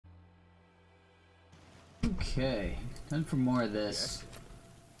Okay, time for more of this.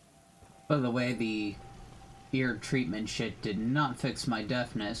 By the way, the ear treatment shit did not fix my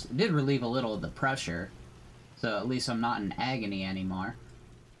deafness. It did relieve a little of the pressure, so at least I'm not in agony anymore.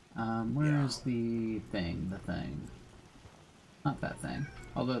 Where's the thing? The thing. Not that thing.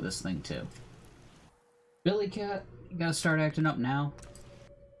 Although this thing too. Billy Cat, you gotta start acting up now.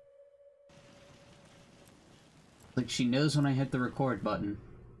 Like she knows when I hit the record button.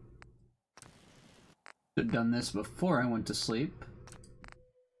 Should've done this before I went to sleep.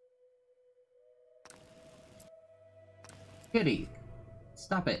 Kitty,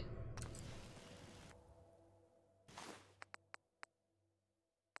 stop it.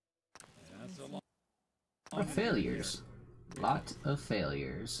 A lot of failures. Lot of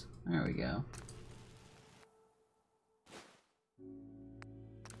failures. There we go.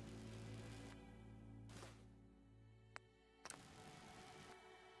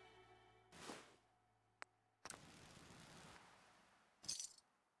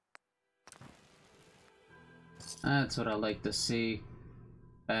 That's what I like to see.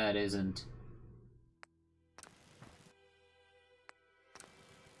 That isn't.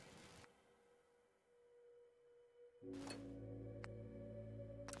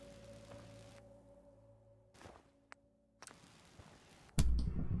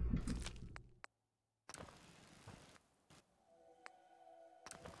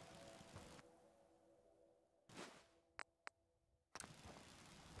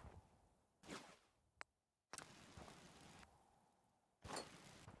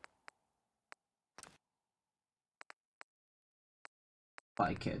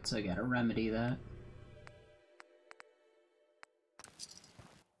 Bye, kids. I gotta remedy that.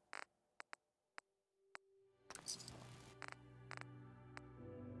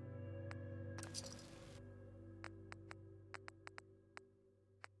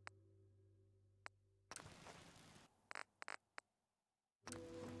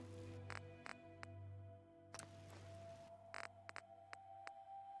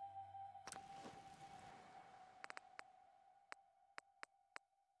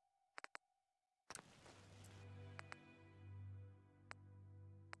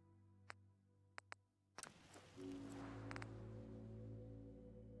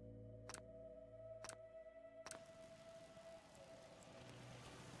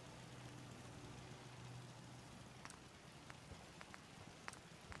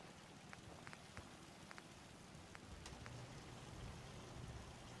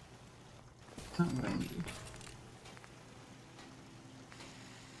 Not what I need.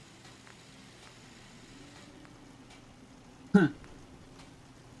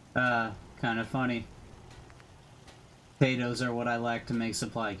 Kind of funny. Potatoes are what I lack to make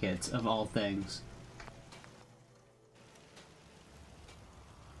supply kits, of all things.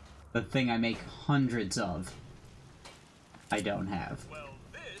 The thing I make hundreds of, I don't have. Well,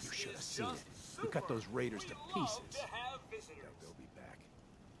 this you should have seen it. We cut those raiders to pieces. They'll be back.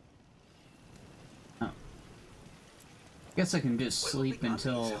 Oh. Guess I can just sleep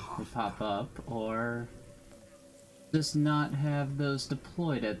until they pop up, or just not have those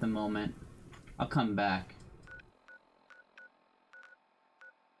deployed at the moment. I'll come back.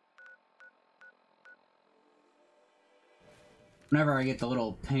 Whenever I get the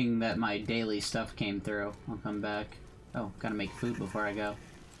little ping that my daily stuff came through, I'll come back. Oh, gotta make food before I go.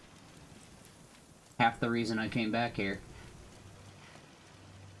 Half the reason I came back here.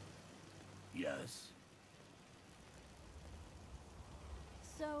 Yes.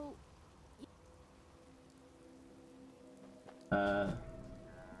 So...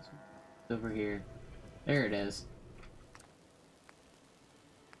 It's over here. There it is.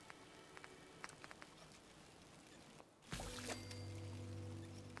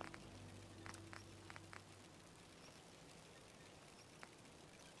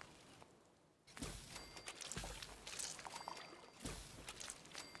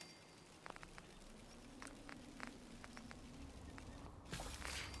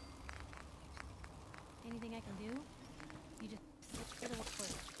 anything I can do? You just sit to the work.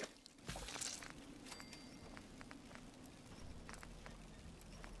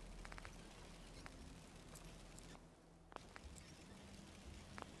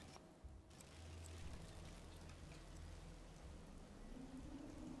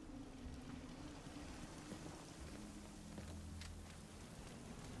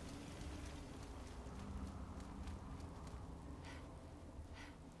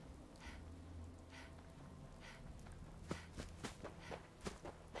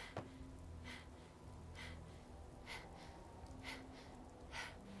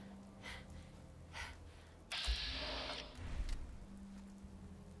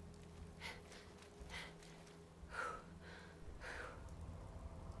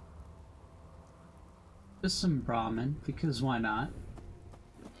 Just some ramen, because why not?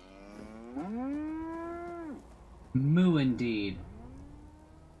 Moo indeed.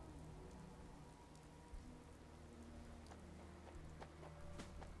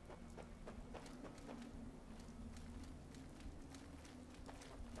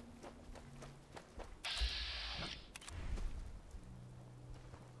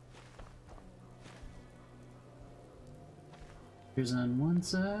 Here's on one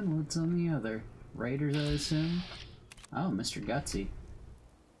side, what's on the other? Raiders, I assume? Oh, Mr. Gutsy.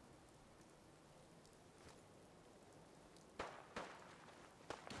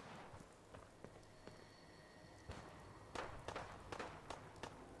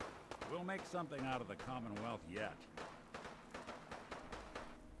 We'll make something out of the Commonwealth yet.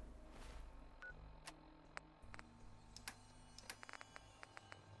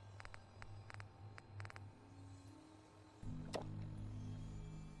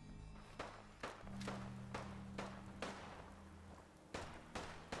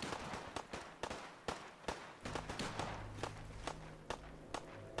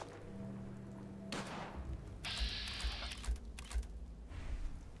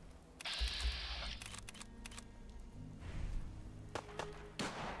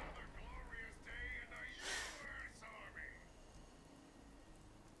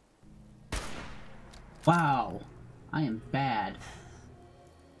 Wow, I am bad.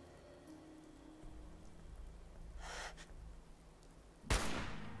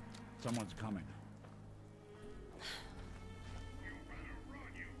 Someone's coming. You better run,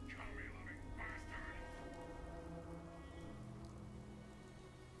 you commie-loving bastard!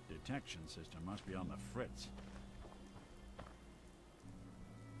 Detection system must be on the fritz.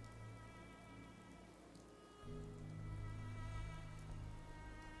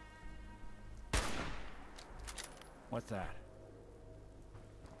 What's that?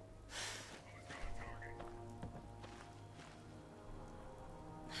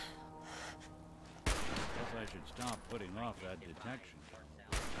 Guess I should stop putting off that detection.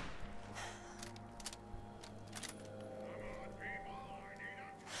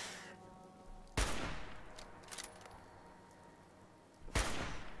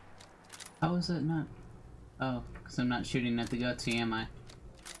 How is that not? Oh, because I'm not shooting at the Gutsy, am I?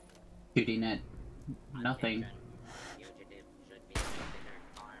 Shooting at nothing.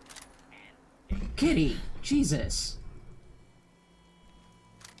 Kitty! Jesus!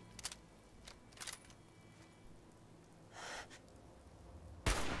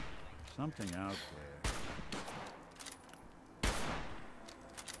 Something out there.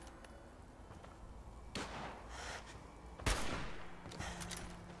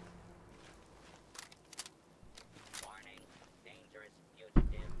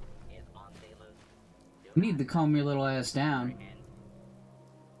 You need to calm your little ass down.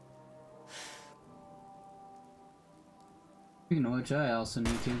 Speaking of which, I also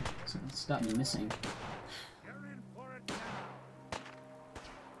need to stop missing. You're in for it now!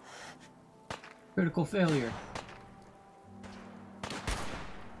 Critical failure.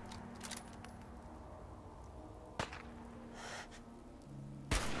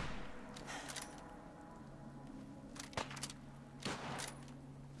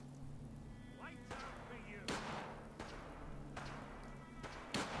 Lights out for you!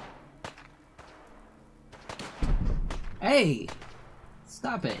 Hey!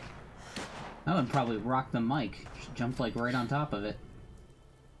 Stop it. That would probably rock the mic. She jumped like right on top of it.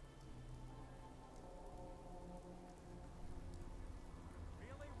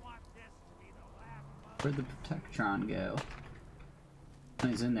 Really want this to be the last one? Where'd the Protectron go?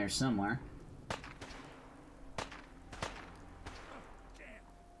 He's in there somewhere.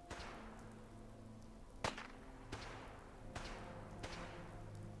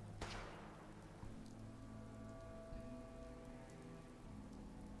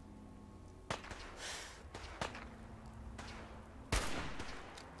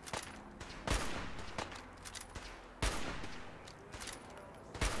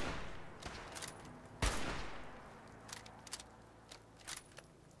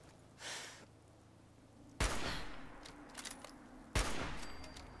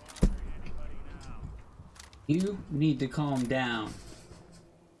 You need to calm down.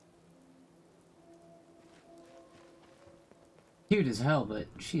 Cute as hell, but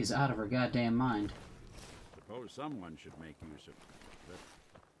she is out of her goddamn mind. Suppose someone should make use of it.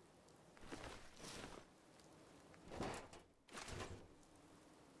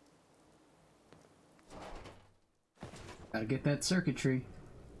 Gotta get that circuitry.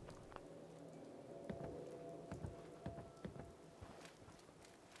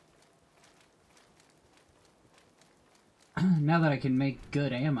 Now that I can make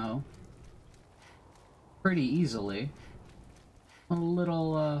good ammo. pretty easily. A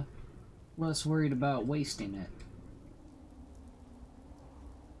little, less worried about wasting it.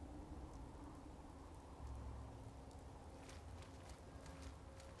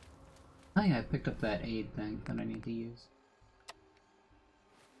 Oh yeah, I picked up that aid thing that I need to use.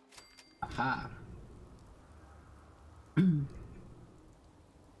 Aha!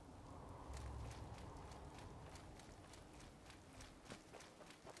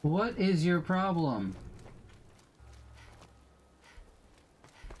 What is your problem?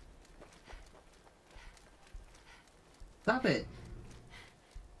 Stop it!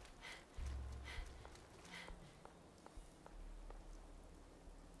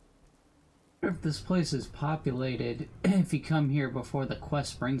 I wonder if this place is populated if you come here before the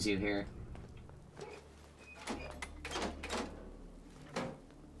quest brings you here.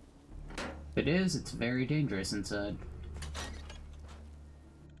 If it is, it's very dangerous inside.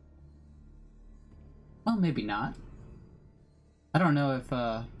 Well, maybe not. I don't know if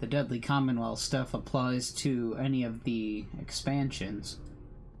the Deadly Commonwealth stuff applies to any of the expansions.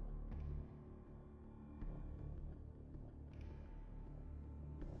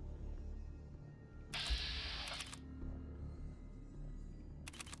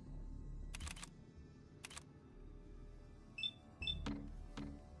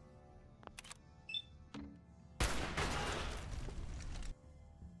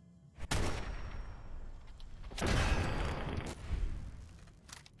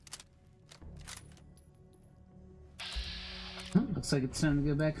 Oh, looks like it's time to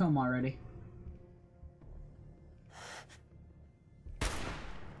go back home already.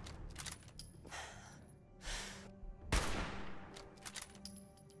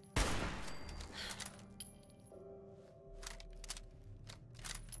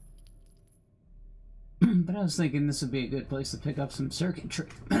 But I was thinking this would be a good place to pick up some circuitry.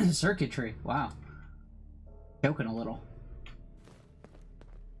 Circuitry, wow. Joking a little.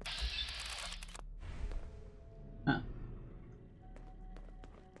 Huh.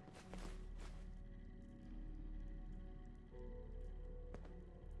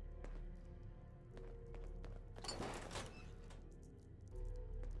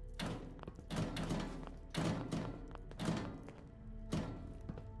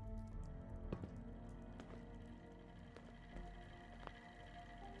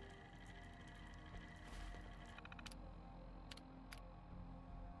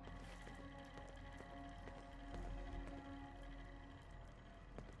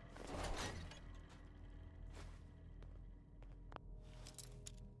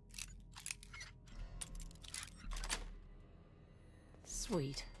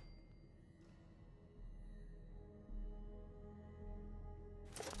 Sweet.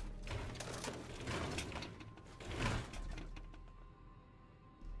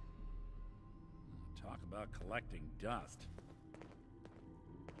 Talk about collecting dust.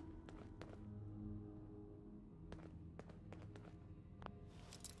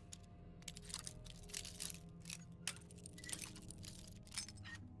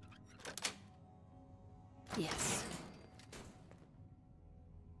 Yes.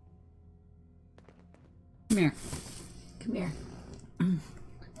 Come here. Come here.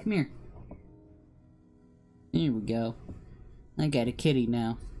 Come here. Here we go. I got a kitty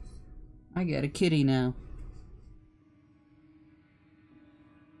now. I got a kitty now.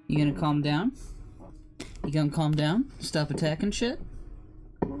 You gonna calm down? You gonna calm down? Stop attacking shit?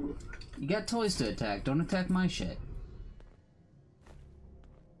 You got toys to attack. Don't attack my shit.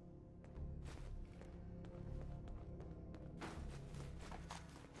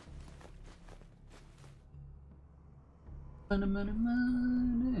 Money, money,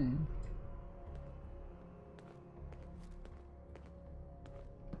 money.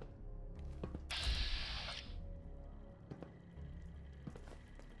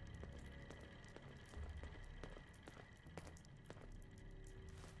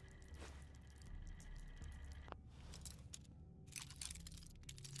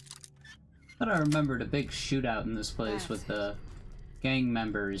 Thought I remembered a big shootout in this place with the gang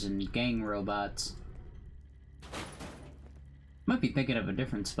members and gang robots. Might be thinking of a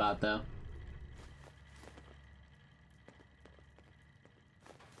different spot though.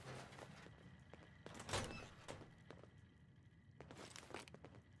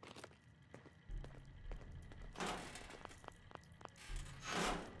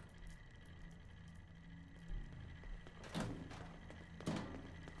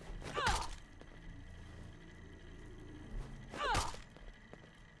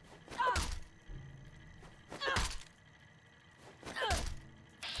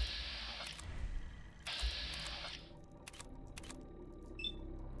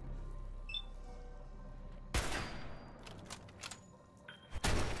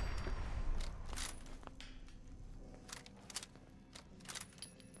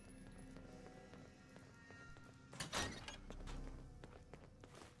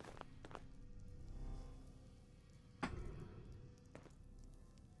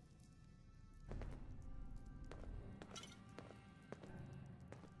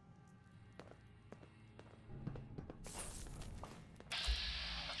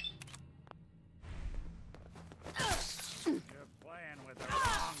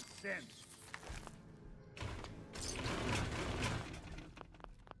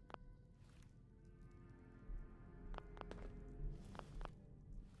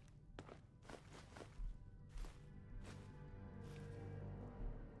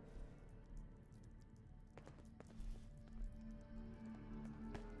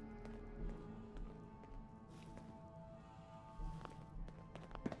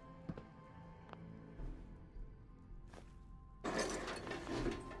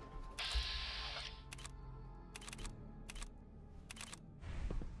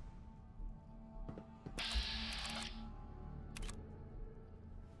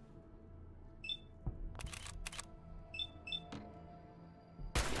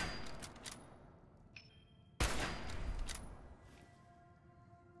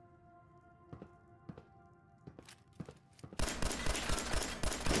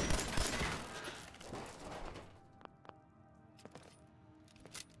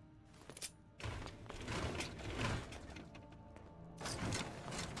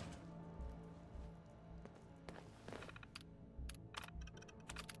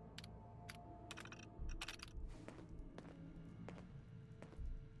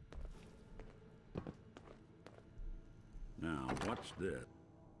 What's this?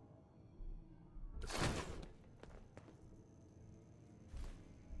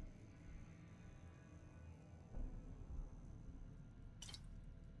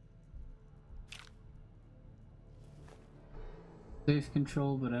 Safe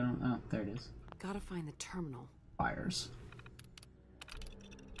control, but I don't. Oh, there it is. Gotta find the terminal. Fires.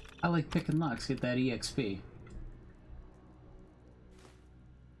 I like picking locks. Get that EXP.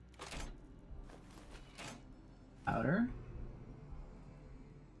 Powder.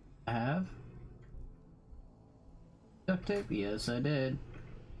 I have duct tape. Yes, I did.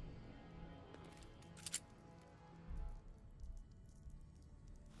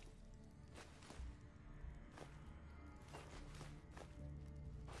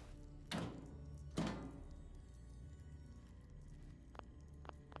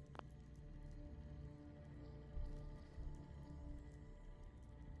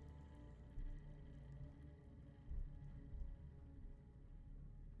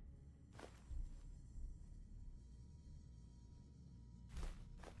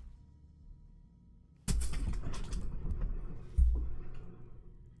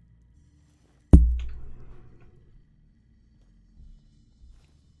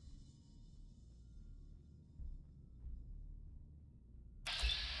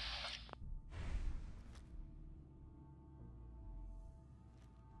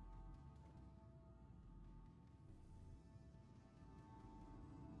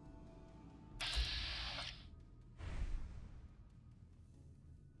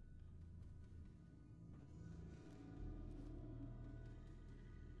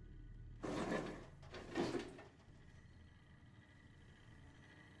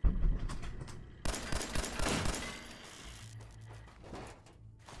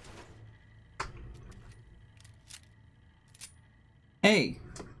 Hey!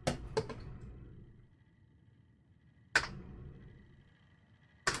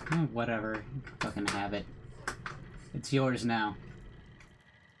 Whatever. Fucking have it. It's yours now.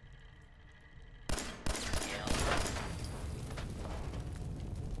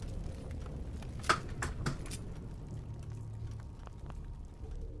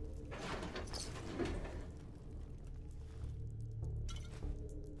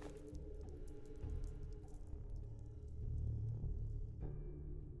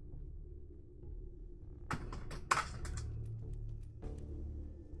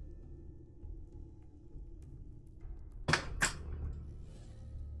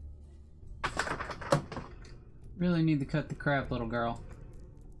 Really need to cut the crap, little girl.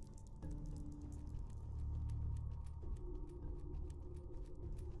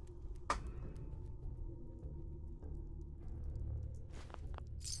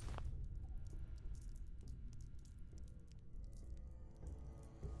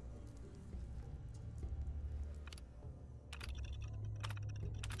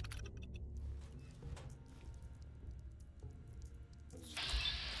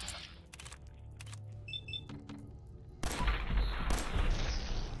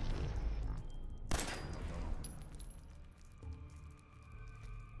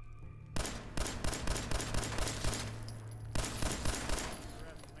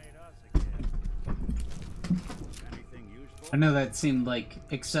 I know that seemed like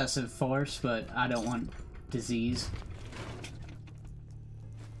excessive force, but I don't want disease.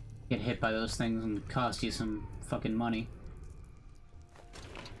 Get hit by those things and cost you some fucking money.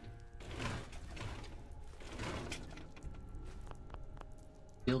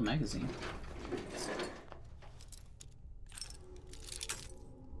 Sealed magazine.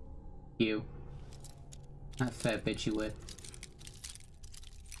 You. That fat bitch you with.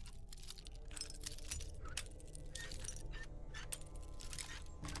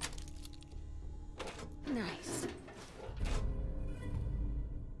 Nice.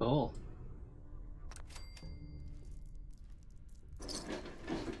 Cool.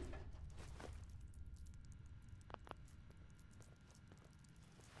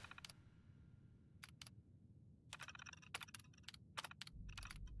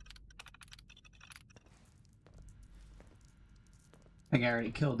 I think I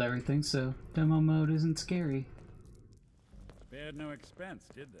already killed everything, so demo mode isn't scary. Spared no expense,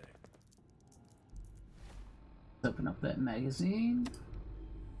 did they? Let's open up that magazine.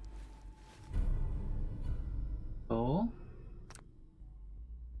 Cool.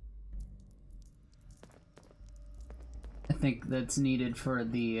 I think that's needed for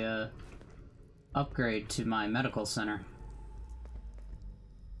the upgrade to my medical center.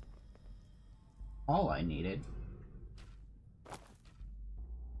 All I needed.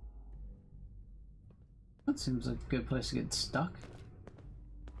 That seems like a good place to get stuck.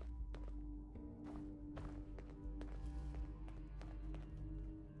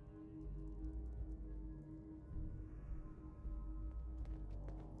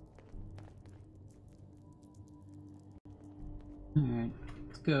 Alright,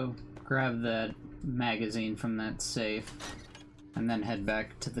 let's go grab that magazine from that safe, and then head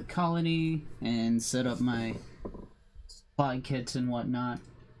back to the colony and set up my supply kits and whatnot.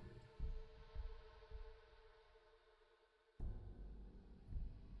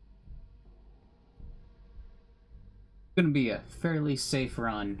 Gonna be a fairly safe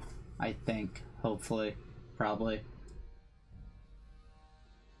run, I think, hopefully, probably.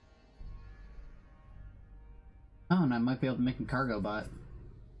 Oh, and I might be able to make a cargo bot.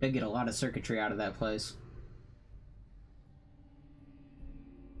 They get a lot of circuitry out of that place.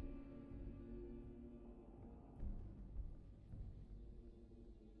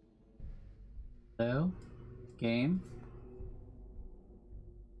 Hello? Game?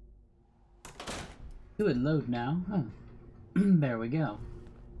 You would load now? Oh. There we go.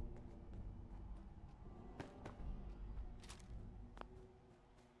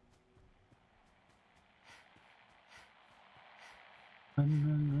 Run,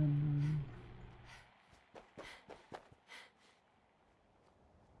 run, run,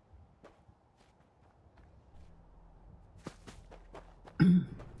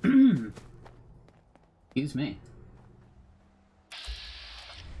 run. Excuse me.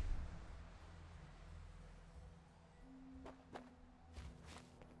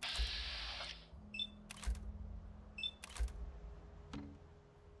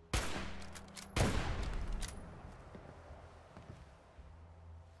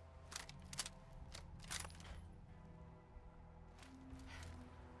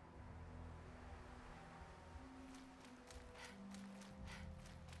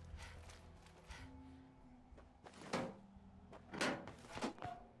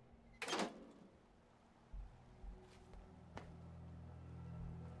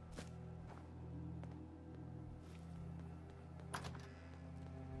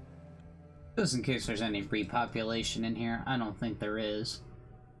 Just in case there's any repopulation in here. I don't think there is.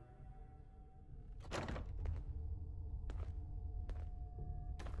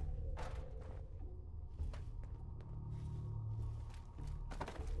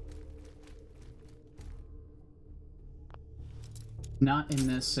 Not in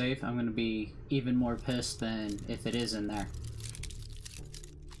this safe. I'm gonna be even more pissed than if it is in there.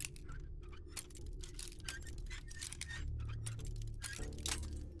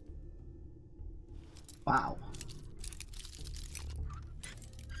 Wow.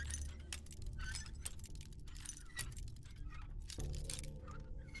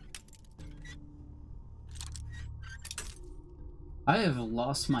 I have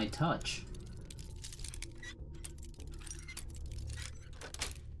lost my touch.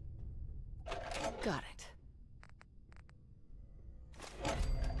 Got it.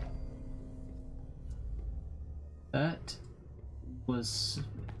 That was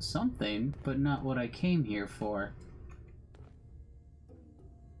something, but not what I came here for.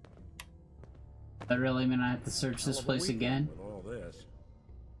 That really mean I have to search this place again? With all this.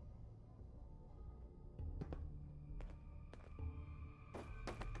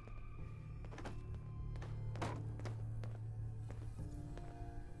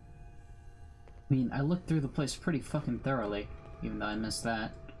 I mean, I looked through the place pretty fucking thoroughly, even though I missed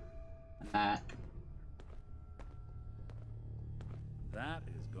that. And that. That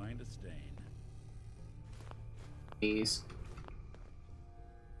is going to stain. Please.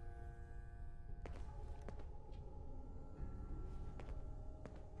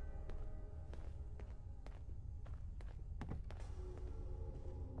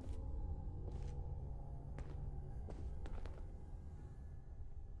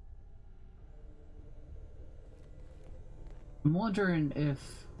 I'm wondering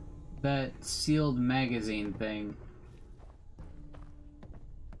if that sealed magazine thing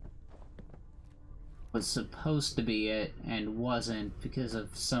was supposed to be it and wasn't because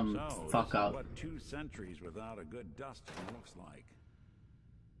of some fuck up. What 2 centuries without a good dusting looks like.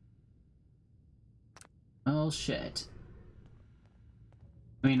 Oh shit.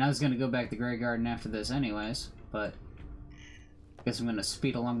 I mean, I was gonna go back to Grey Garden after this anyways, but I guess I'm gonna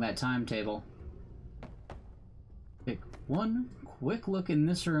speed along that timetable. Take one quick look in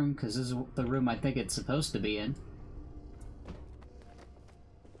this room, because this is the room I think it's supposed to be in.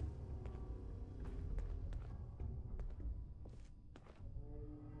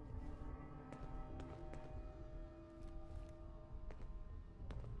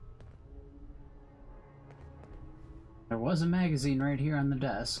 There was a magazine right here on the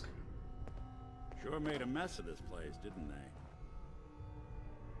desk. Sure made a mess of this place, didn't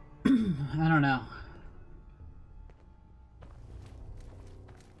they? I don't know.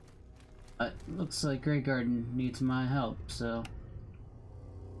 But looks like Grey Garden needs my help, so...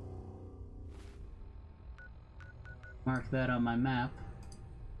 Mark that on my map.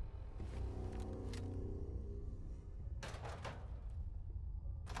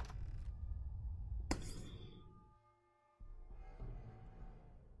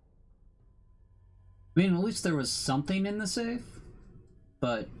 I mean, at least there was something in the safe,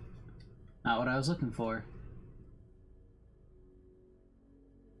 but not what I was looking for.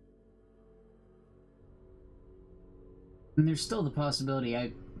 And there's still the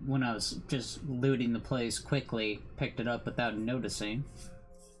possibility when I was just looting the place quickly, picked it up without noticing.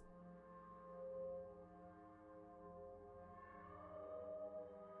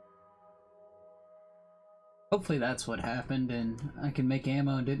 Hopefully that's what happened and I can make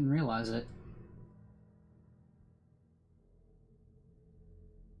ammo and didn't realize it.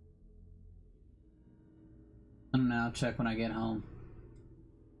 I don't know, I'll check when I get home.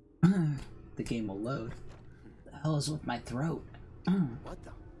 The game will load. What the hell is with my throat? What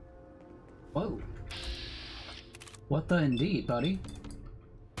the? Whoa. What the indeed, buddy?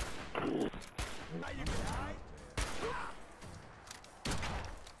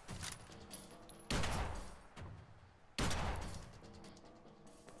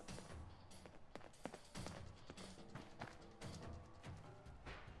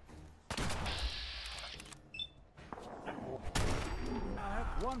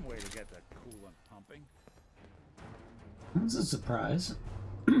 That's one way to get the coolant pumping. That's a surprise.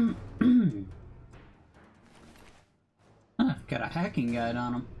 Huh, got a hacking guide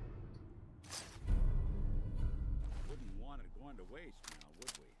on him. Wouldn't want it going to waste now,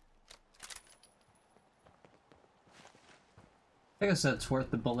 would we? I guess that's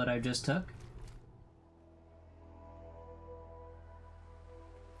worth the bullet I just took.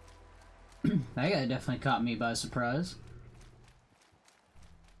 That guy definitely caught me by surprise.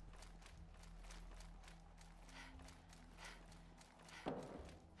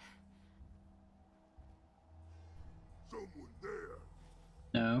 Someone there.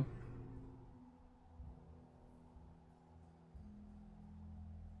 No.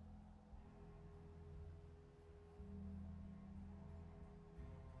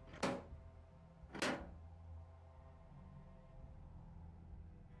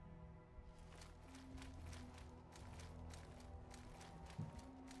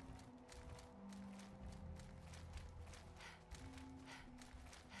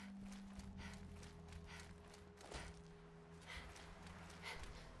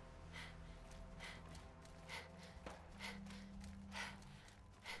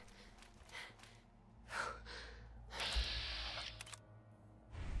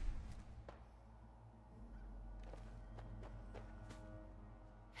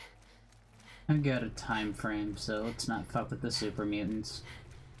 I've got a time frame, so let's not fuck with the super mutants.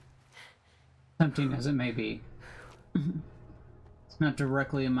 Tempting as it may be. It's not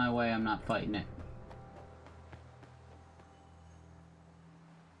directly in my way, I'm not fighting it.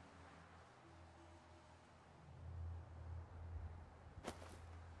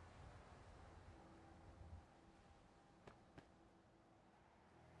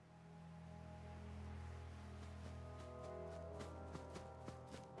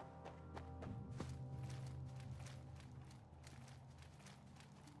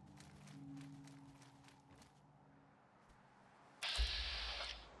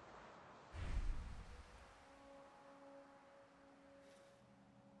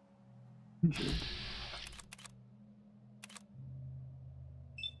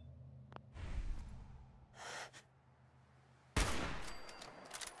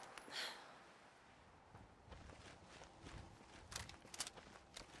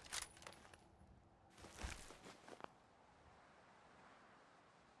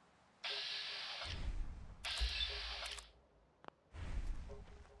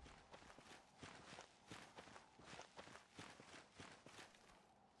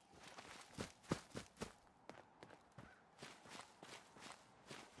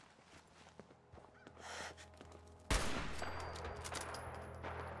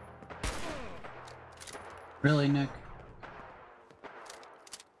 Really, Nick?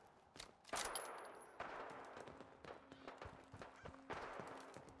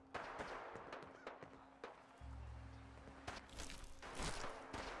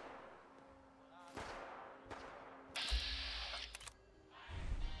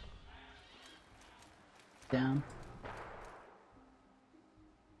 Down.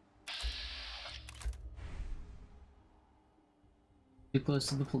 Too close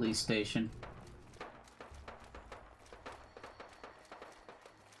to the police station.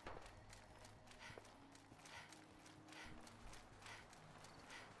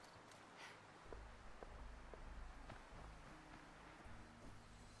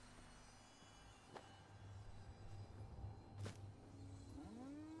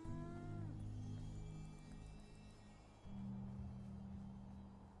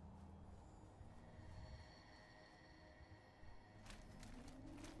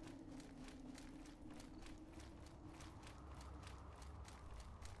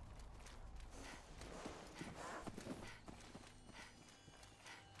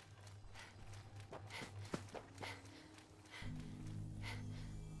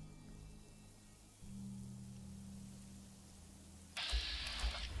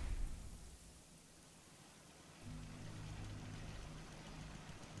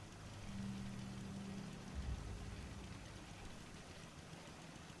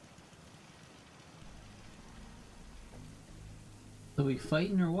 So we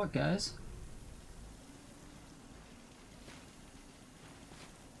fighting or what, guys?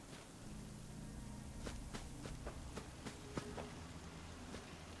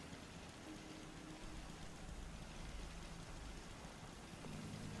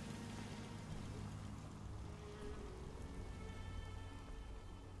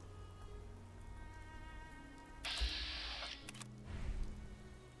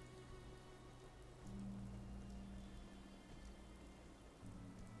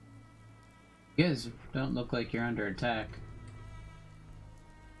 You guys don't look like you're under attack.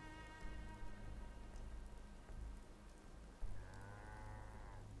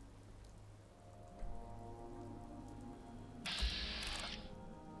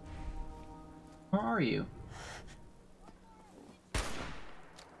 Where are you?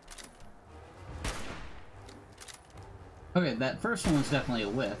 Okay, that first one was definitely a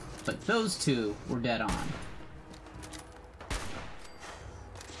whiff, but those two were dead on.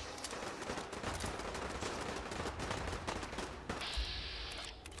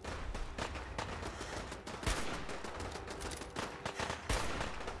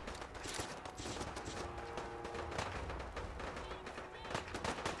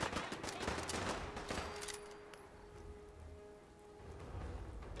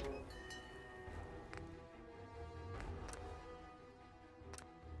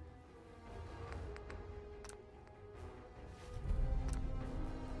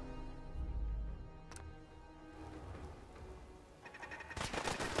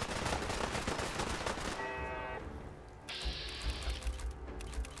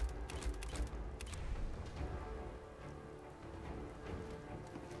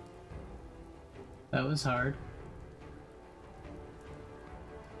 That was hard.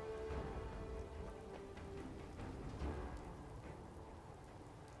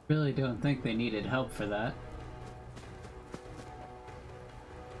 Really don't think they needed help for that.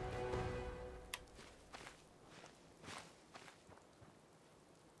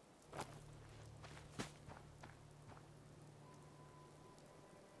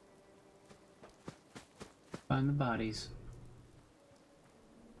 Find the bodies.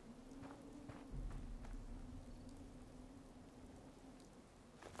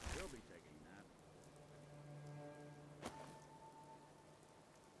 We'll be taking that.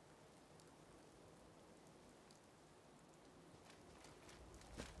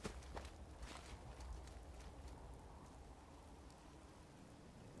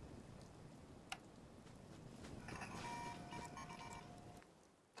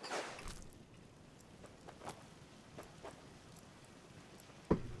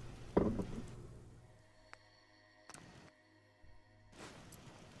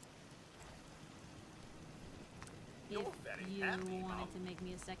 If you wanted to make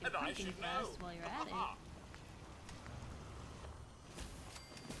me a second printing press while you're at it.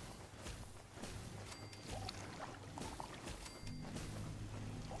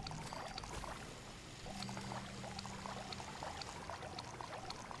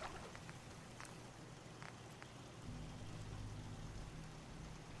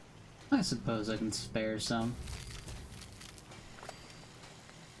 I suppose I can spare some.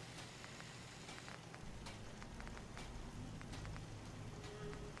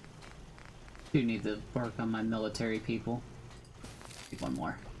 Do need to work on my military people. One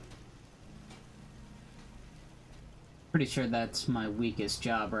more. Pretty sure that's my weakest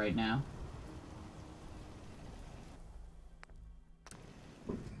job right now.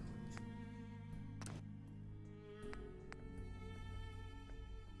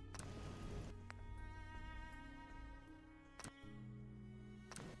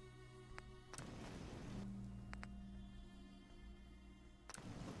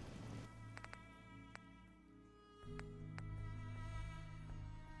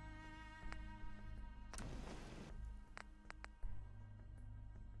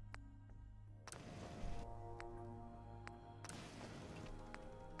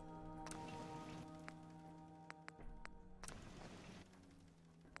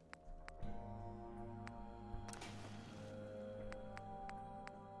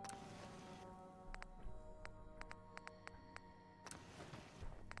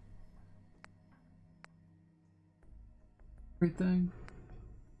 Everything.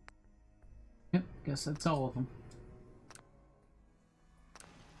 Yep, guess that's all of them.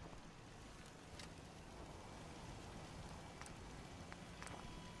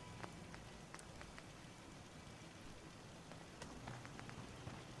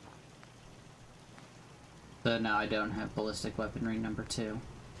 So now I don't have ballistic weaponry number 2.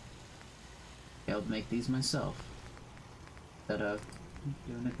 I'll make these myself. Instead of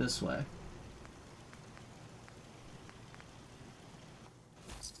doing it this way.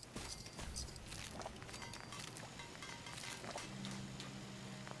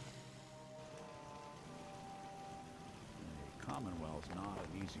 Commonwealth's not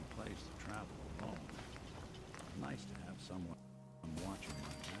an easy place to travel alone. It's nice to have someone watching my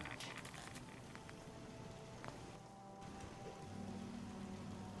back.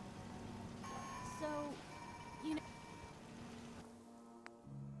 So, you know...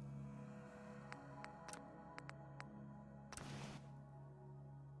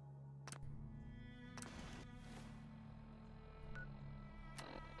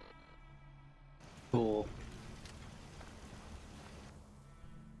 Cool.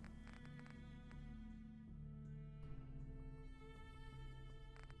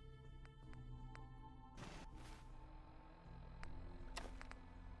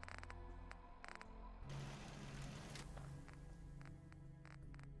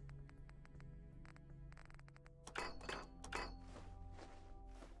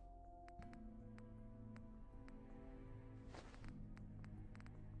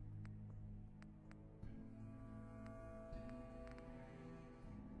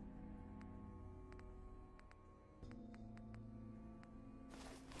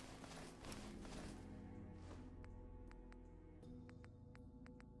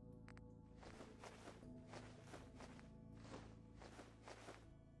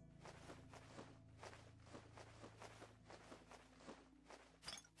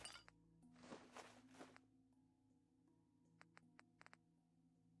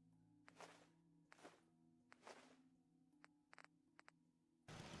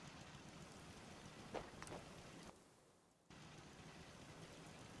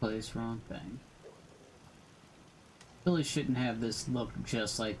 Place wrong thing. Really shouldn't have this look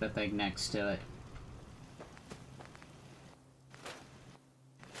just like the thing next to it.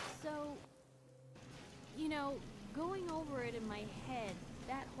 So, you know, going over it in my head,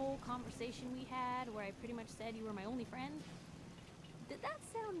 that whole conversation we had where I pretty much said you were my only friend, did that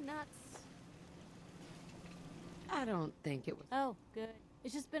sound nuts? I don't think it was Oh, good.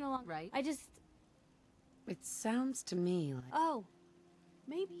 It's just been a long... right. It sounds to me like... Oh,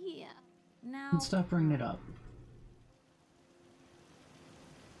 maybe, now... And stop bringing it up.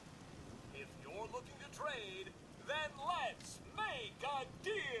 If you're looking to trade, then let's make a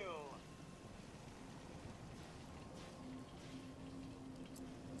deal!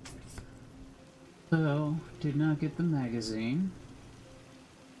 So, did not get the magazine.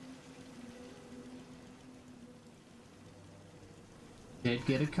 Did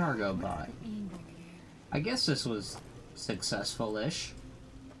get a cargo buy. I guess this was successful-ish.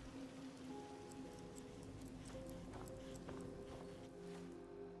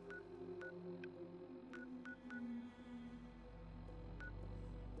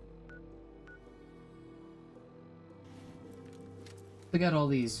 I got all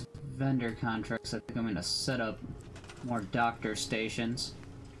these vendor contracts. I think I'm gonna set up more doctor stations.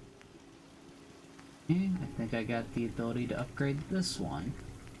 And I think I got the ability to upgrade this one.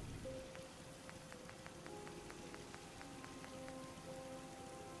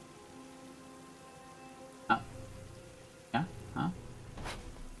 Yeah? Huh?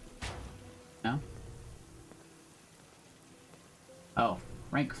 No? Oh,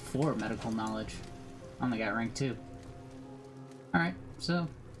 rank 4 medical knowledge. I only got rank 2. Alright, so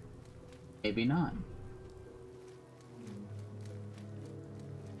maybe not.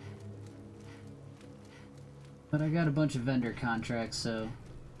 But I got a bunch of vendor contracts, so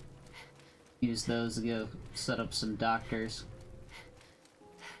use those to go set up some doctors.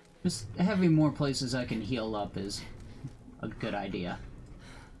 Just having more places I can heal up is a good idea.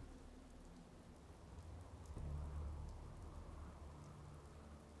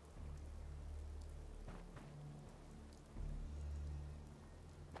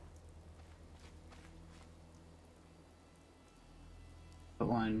 Put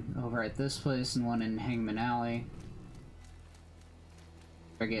one over at this place and one in Hangman Alley.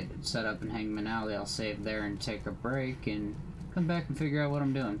 If I get set up in Hangman Alley, I'll save there and take a break and come back and figure out what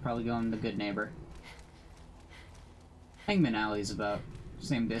I'm doing. Probably going to Good Neighbor. Hangman Alley's about the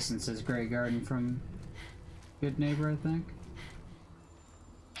same distance as Grey Garden from Good Neighbor, I think.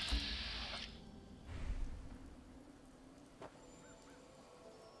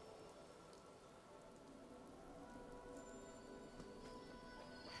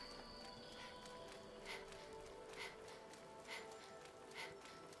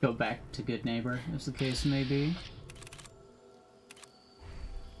 Go back to Good Neighbor, as the case may be.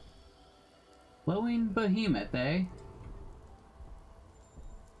 Glowing Behemoth, eh?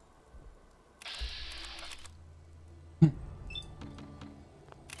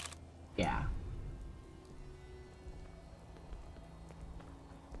 Yeah.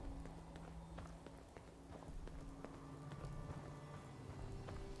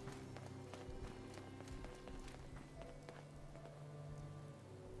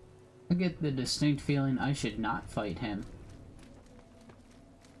 I get the distinct feeling I should not fight him.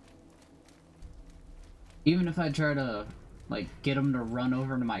 Even if I try to, like, get him to run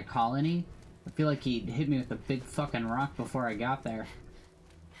over to my colony, I feel like he'd hit me with a big fucking rock before I got there.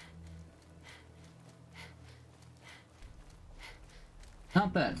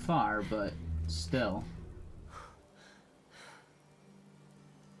 Not that far, but still.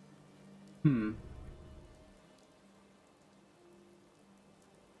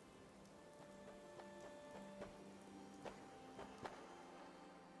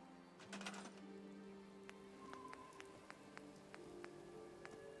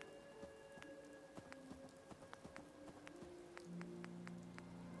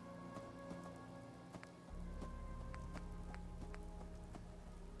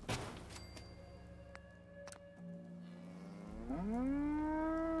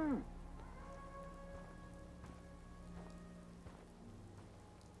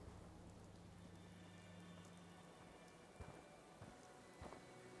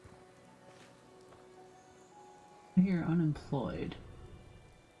 You're unemployed.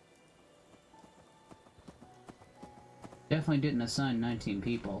 Definitely didn't assign 19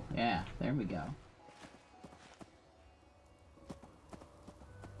 people. Yeah, there we go.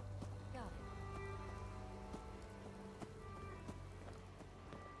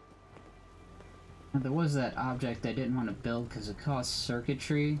 Now, there was that object I didn't want to build because it costs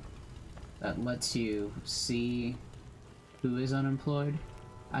circuitry that lets you see who is unemployed.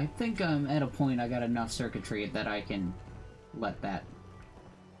 I think I'm at a point I got enough circuitry that I can let that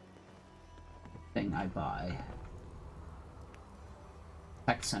thing I buy.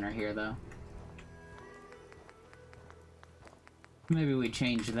 Tech center here, though. Maybe we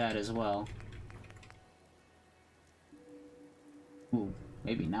change that as well. Ooh,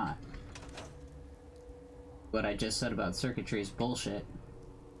 maybe not. What I just said about circuitry is bullshit.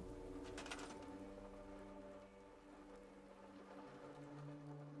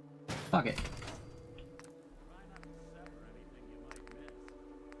 Fuck it.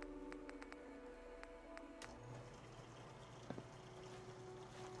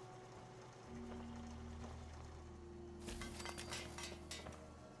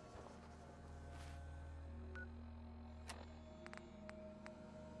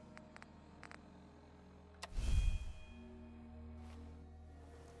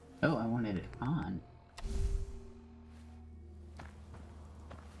 Oh, I wanted it on.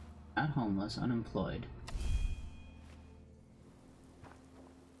 Not homeless, unemployed.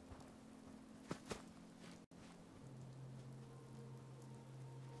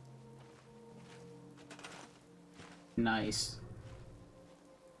 Nice.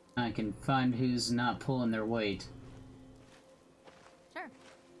 I can find who's not pulling their weight. Sure.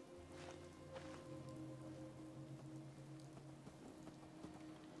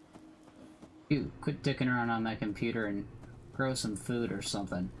 You quit dicking around on that computer and grow some food or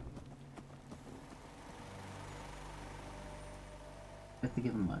something. I have to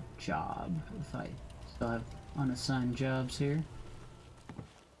give him a job if I still have unassigned jobs here.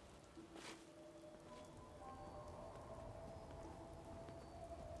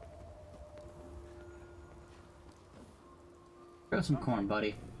 Grow some corn,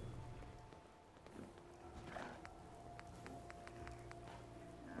 buddy.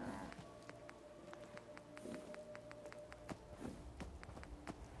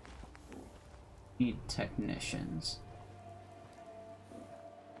 Need technicians.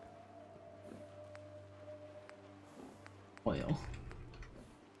 Oil.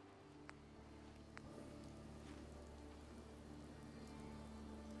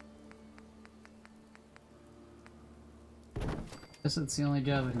 Guess that's the only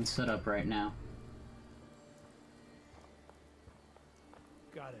job I can set up right now.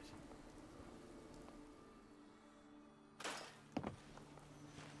 Got it.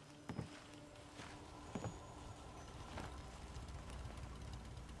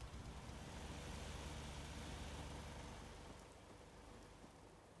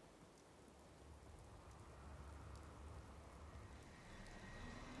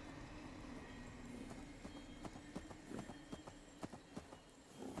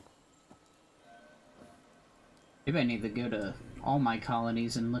 Maybe I need to go to all my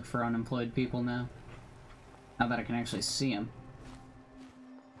colonies and look for unemployed people now. Now that I can actually see them.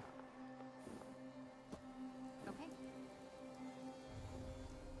 Okay.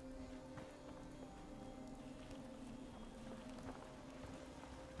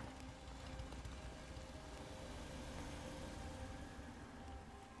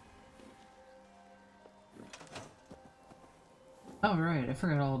 Oh, right, I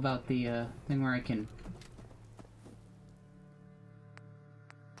forgot all about the thing where I can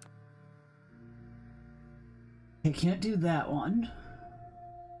I can't do that one.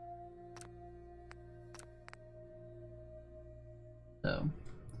 So,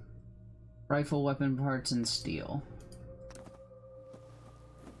 rifle, weapon parts, and steel.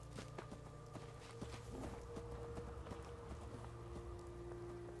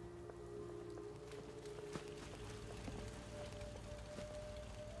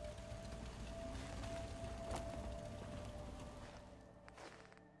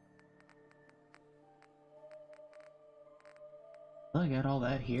 Well, I got all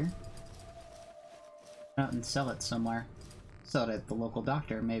that here. Out and sell it somewhere. Sell it at the local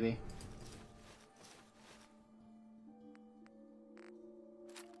doctor, maybe.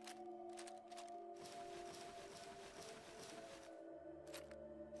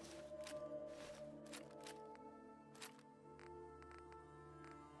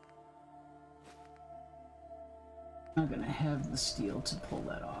 I'm gonna have the steel to pull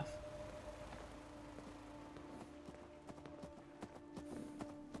that off.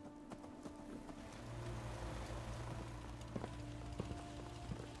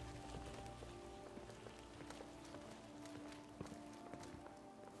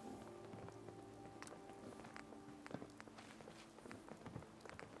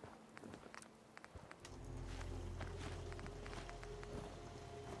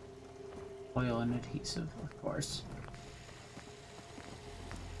 Oil and adhesive, of course.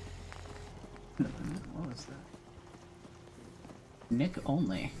 What was that? Nick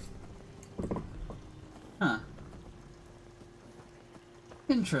only. Huh.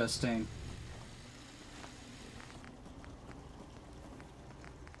 Interesting.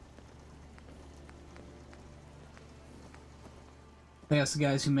 I guess the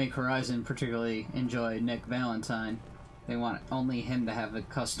guys who make Horizon particularly enjoy Nick Valentine. They want only him to have a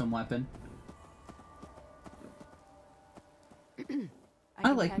custom weapon.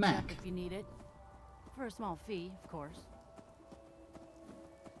 I like catch Mac. up if you need it. For a small fee, of course.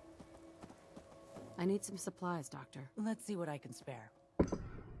 I need some supplies, Doctor. Let's see what I can spare.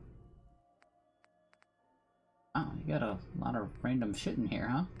 Oh, you got a lot of random shit in here,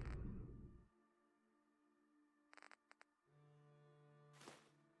 huh?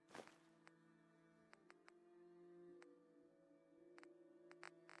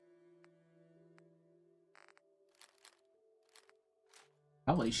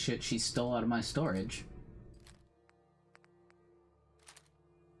 Probably shit she stole out of my storage.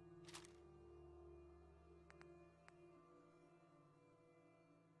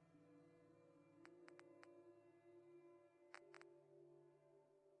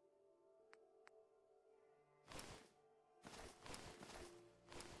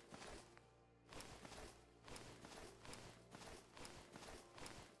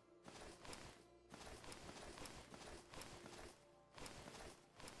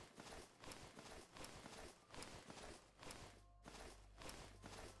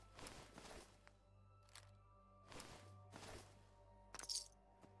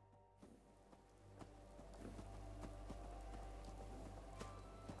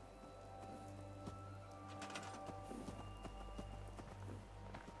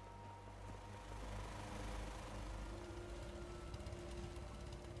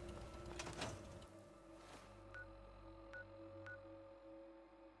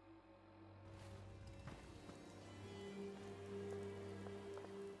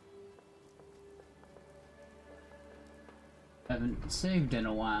 Haven't saved in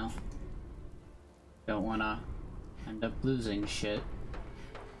a while. Don't wanna end up losing shit.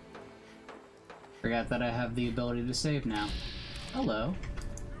 Forgot that I have the ability to save now. Hello.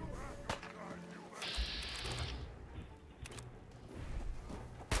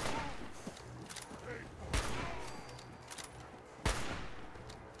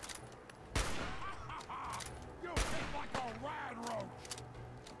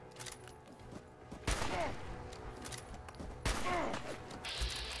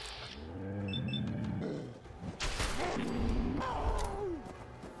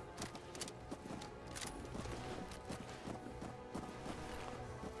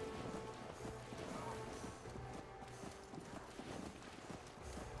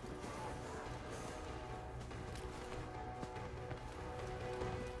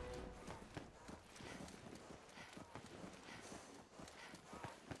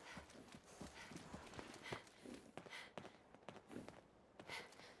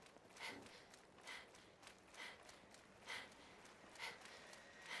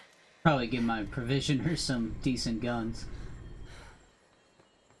 Probably give my provisioners some decent guns.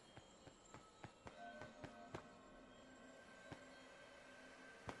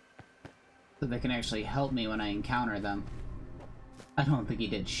 So they can actually help me when I encounter them. I don't think he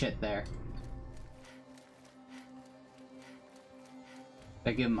did shit there. If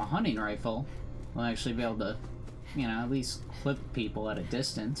I give him a hunting rifle, we'll actually be able to, you know, at least clip people at a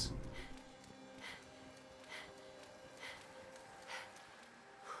distance.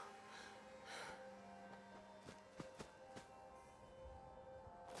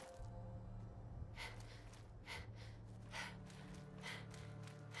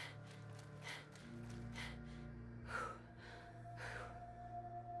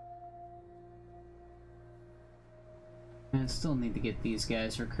 I still need to get these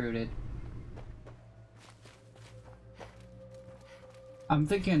guys recruited. I'm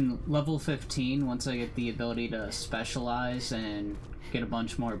thinking level 15, once I get the ability to specialize and get a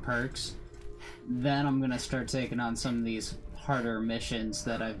bunch more perks, then I'm gonna start taking on some of these harder missions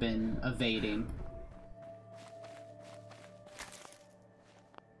that I've been evading.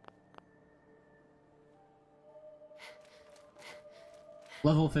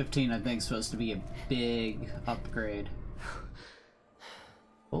 Level 15, I think, is supposed to be a big upgrade.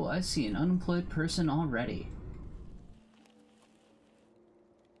 Oh, I see an unemployed person already.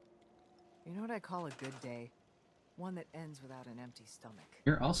 You know what I call a good day? One that ends without an empty stomach.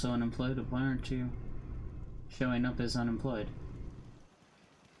 You're also unemployed, why aren't you showing up as unemployed?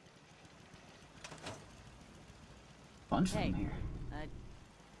 Bunch of them here.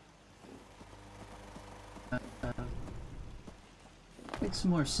 Make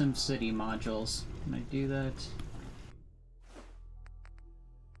some more SimCity modules. Can I do that?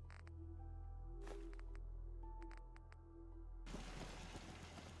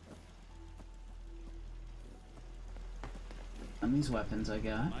 On these weapons I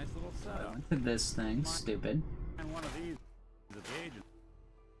got. Nice little setup. Look at this thing, stupid. And one of these at the agent.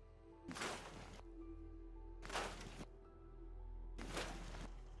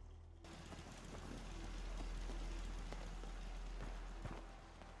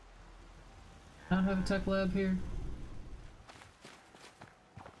 Not have a tech lab here?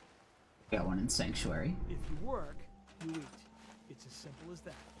 Got one in Sanctuary. If you work, you eat. It's as simple as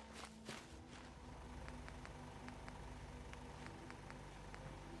that.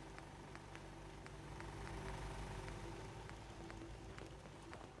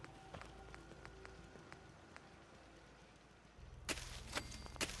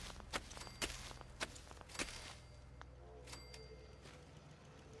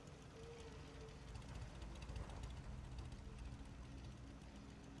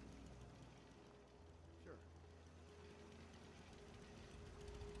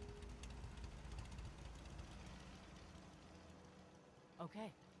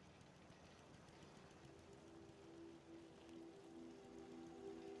 Okay.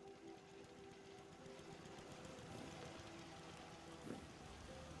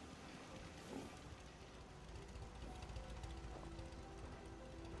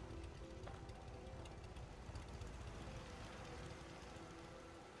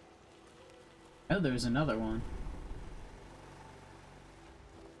 Oh, there's another one.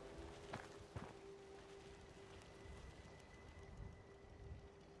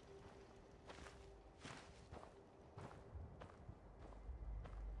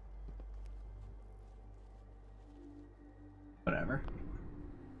 Whatever.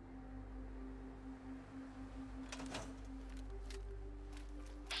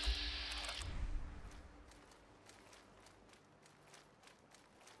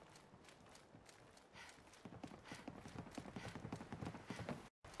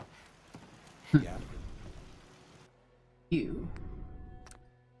 Yeah. You.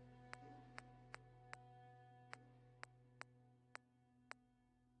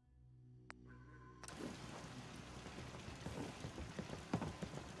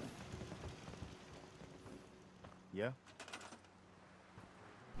 Yeah.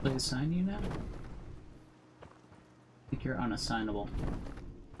 Will they assign you now? I think you're unassignable.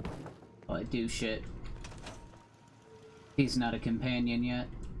 Oh, I do shit. He's not a companion yet.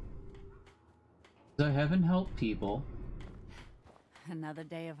 I haven't helped people. Another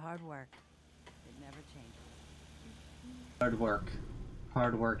day of hard work. It never changes. Hard work.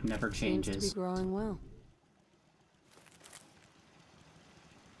 Hard work never changes. Seems to be growing well.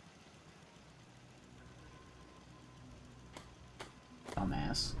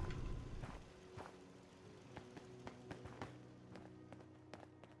 Dumbass.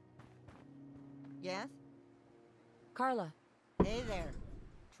 Yes? Carla, Hey there.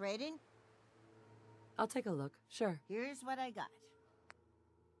 Trading? I'll take a look. Sure. Here's what I got.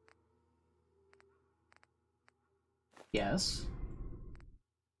 Yes.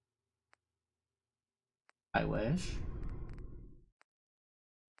 I wish.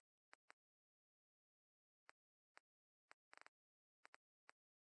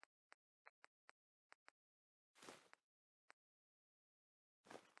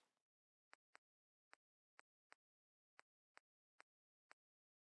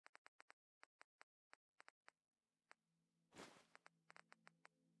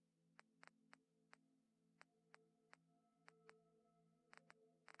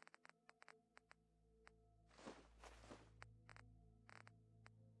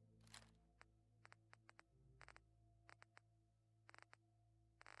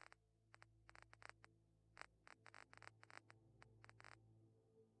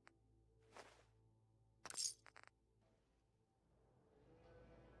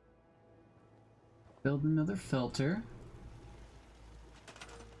 Build another filter.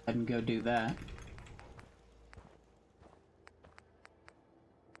 I can go do that.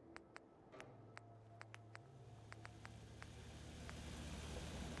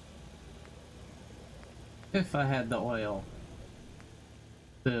 If I had the oil.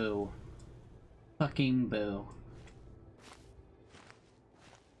 Boo. Fucking boo.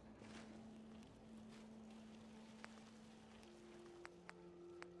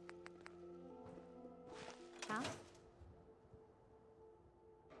 Huh?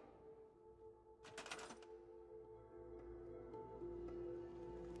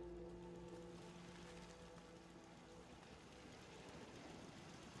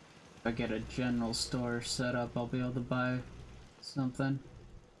 If I get a general store set up, I'll be able to buy something.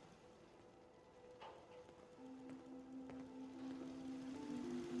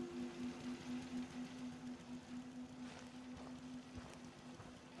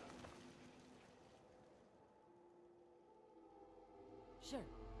 Sure.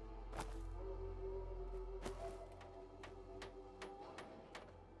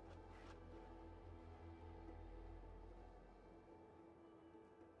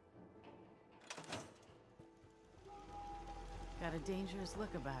 Got a dangerous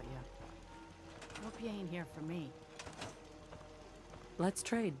look about you. Hope you ain't here for me. Let's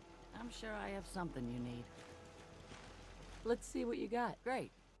trade. I'm sure I have something you need. Let's see what you got.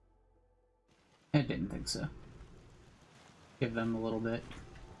 Great. I didn't think so. Give them a little bit.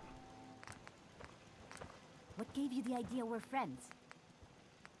 What gave you the idea we're friends?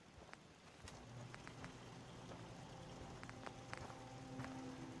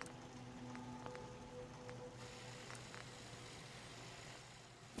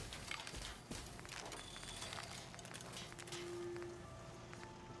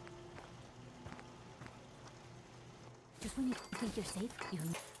 Just when you think you're safe, you're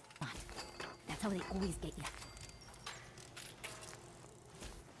not. That's how they always get you.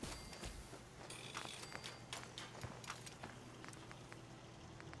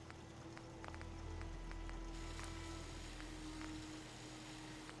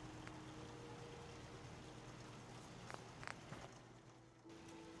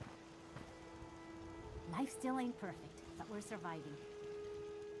 Life still ain't perfect, but we're surviving.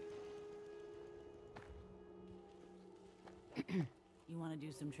 You want to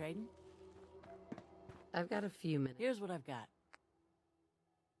do some trading? I've got a few minutes. Here's what I've got.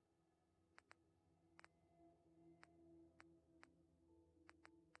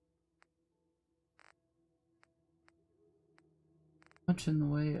 Much in the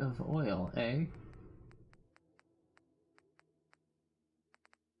way of oil, eh?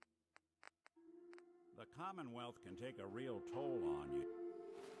 The Commonwealth can take a real toll on you.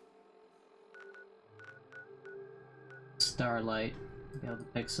 Starlight. Be able to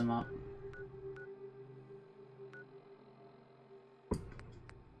pick some up. If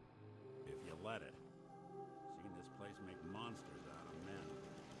you let it. Seen this place make monsters out of men.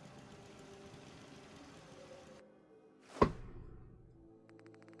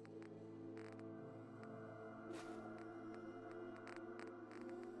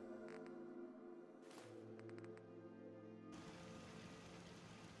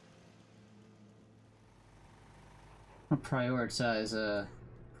 I'll prioritize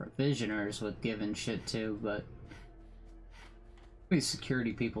provisioners with giving shit to, but these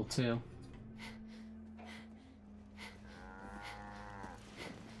security people too.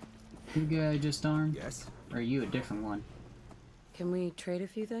 You the guy I just armed? Yes? Or are you a different one? Can we trade a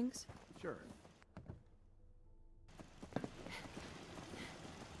few things? Sure.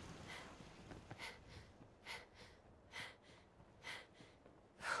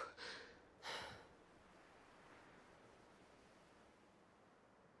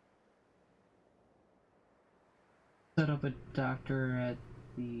 Set up a doctor at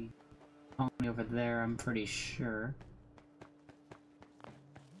the colony over there, I'm pretty sure.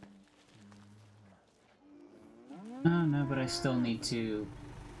 No, but I still need to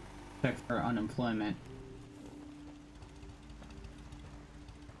check for unemployment.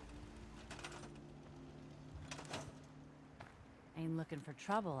 Ain't looking for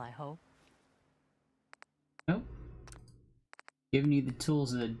trouble, I hope. Nope. Giving you the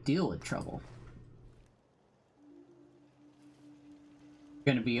tools to deal with trouble.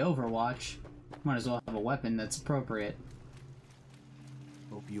 Gonna be Overwatch. Might as well have a weapon that's appropriate.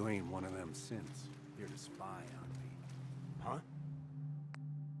 Hope you ain't one of them synths. Here to spy on me. Huh?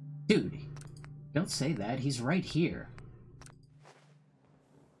 Dude, don't say that. He's right here.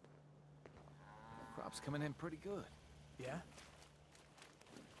 Crop's coming in pretty good. Yeah?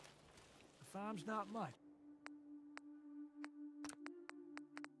 The farm's not much.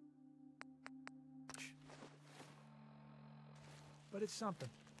 but it's something.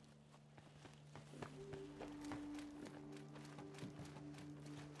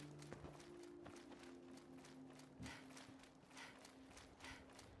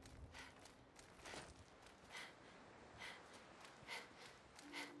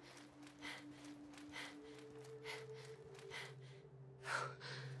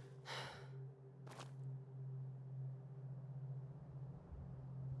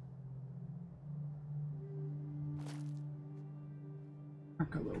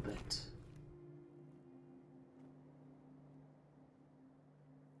 Mark a little bit.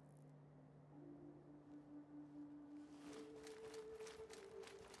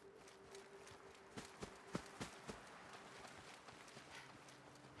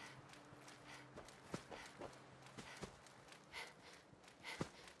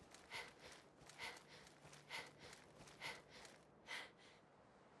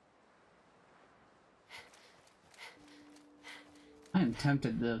 I am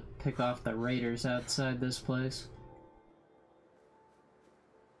tempted to pick off the raiders outside this place.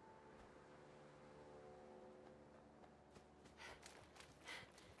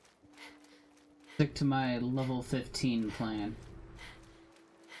 Stick to my level 15 plan.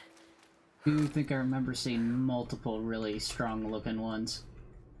 I do think I remember seeing multiple really strong looking ones.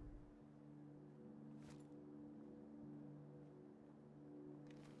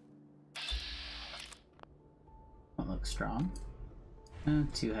 That looks strong.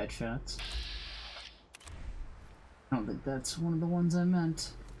 2 headshots. I don't think that's one of the ones I meant.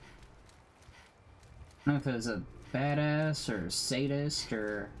 I don't know if it was a badass or sadist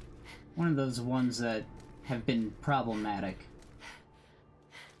or one of those ones that have been problematic.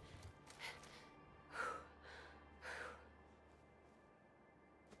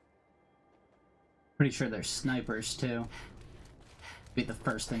 Pretty sure they're snipers too. Be the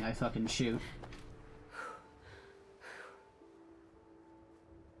first thing I fucking shoot.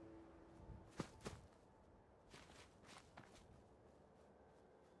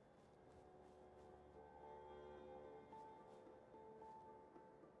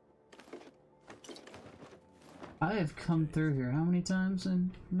 I have come through here how many times and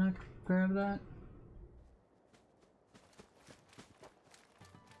not grabbed that?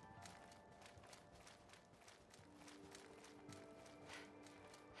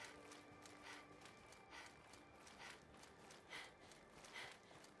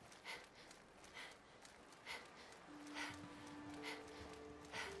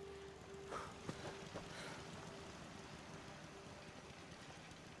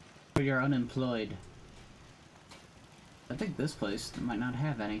 You're unemployed. I think this place might not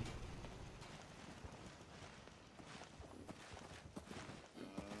have any.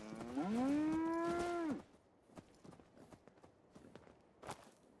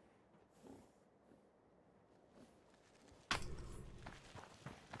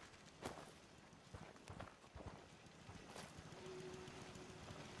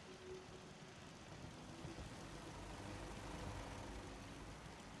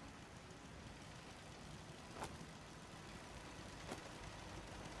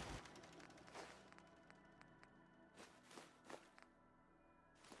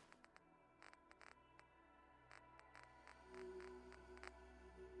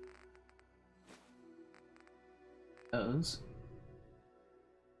 Those.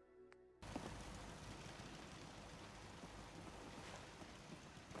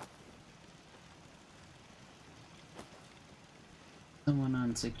 Someone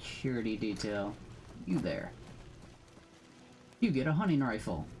on security detail. You there. You get a hunting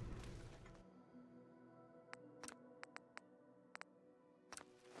rifle.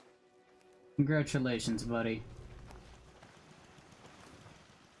 Congratulations, buddy.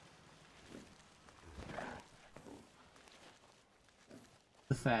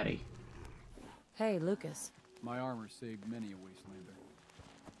 The fatty. Hey, Lucas. My armor saved many a wastelander.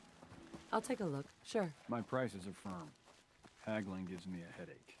 I'll take a look. Sure. My prices are firm. Haggling gives me a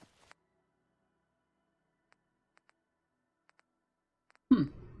headache.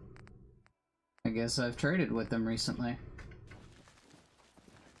 I guess I've traded with them recently.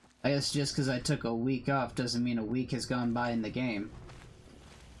 I guess just because I took a week off doesn't mean a week has gone by in the game.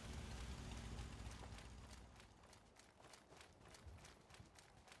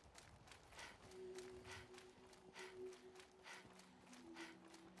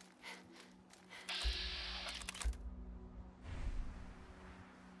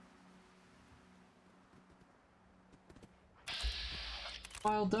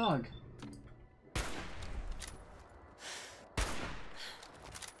 Wild dog.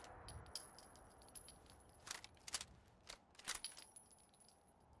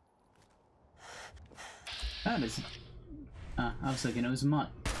 That is I was thinking it was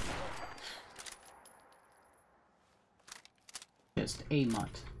mutt. Just a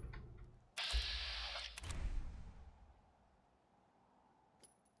mutt.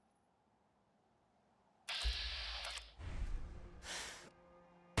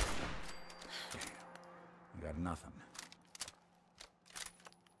 You got nothing.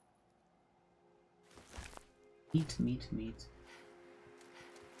 Meat, meat, meat.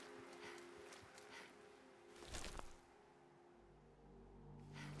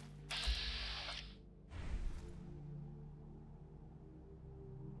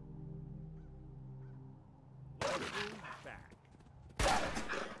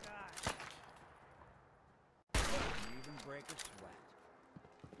 Break a sweat.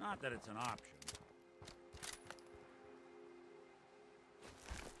 Not that it's an option.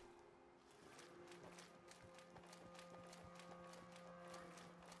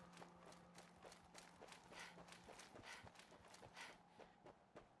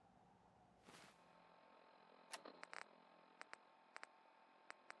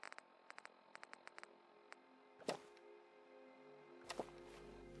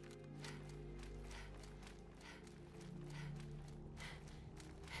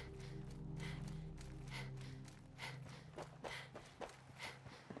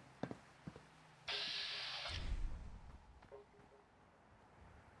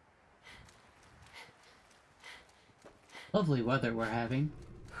 Lovely weather we're having.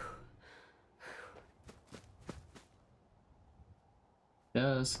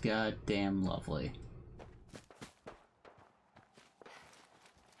 Just goddamn lovely.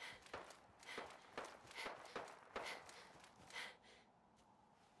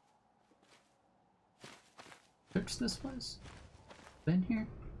 Search this place? Been here?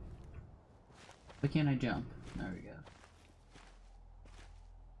 Why can't I jump? There we go.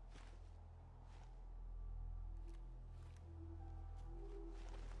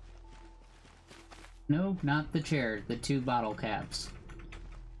 No, not the chair. The 2 bottle caps.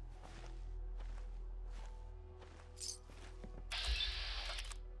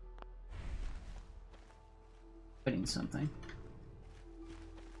 Winning something.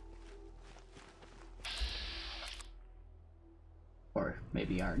 Or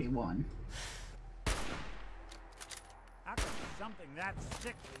maybe I already won. How could something that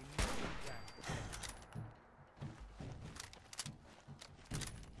sickly move that?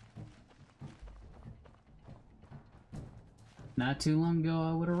 Not too long ago,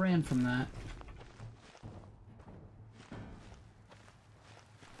 I would have ran from that.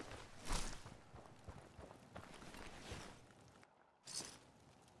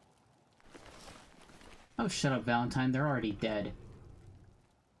 Oh, shut up, Valentine. They're already dead.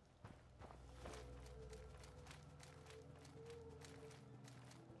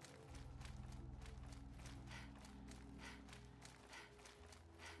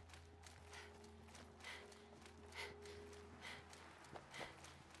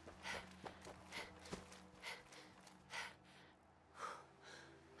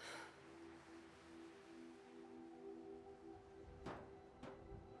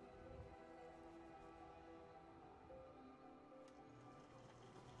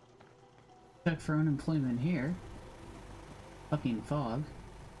 Check for unemployment here. Fucking fog.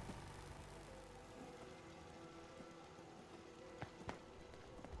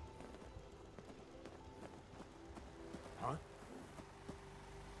 Huh?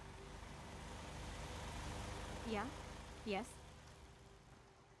 Yeah? Yes?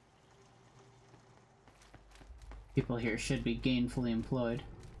 People here should be gainfully employed.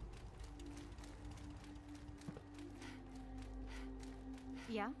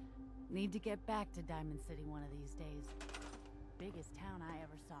 Yeah? Need to get back to Diamond City one of these days. Biggest town I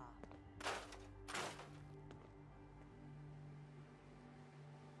ever saw.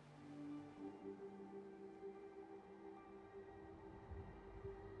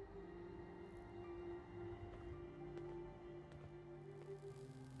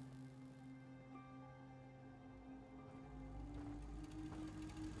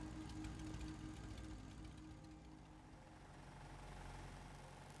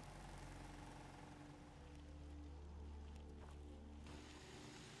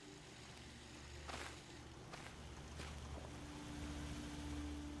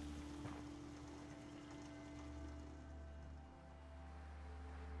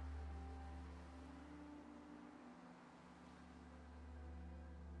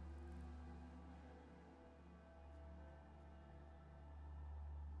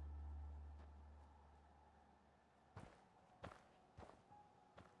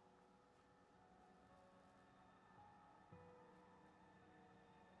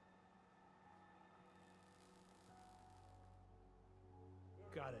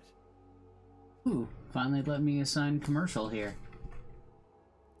 got it. Ooh, finally let me assign commercial here.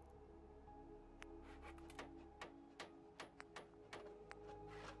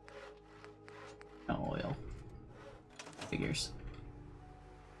 No oil. Figures.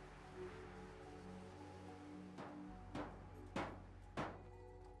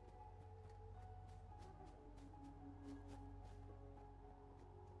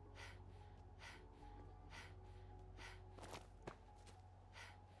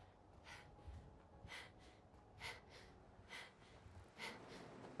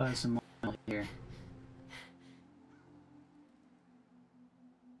 Some oil here.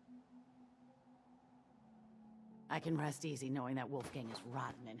 I can rest easy knowing that Wolfgang is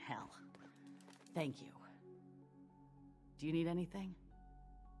rotten in hell. Thank you. Do you need anything?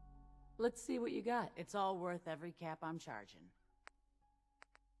 Let's see what you got. It's all worth every cap I'm charging.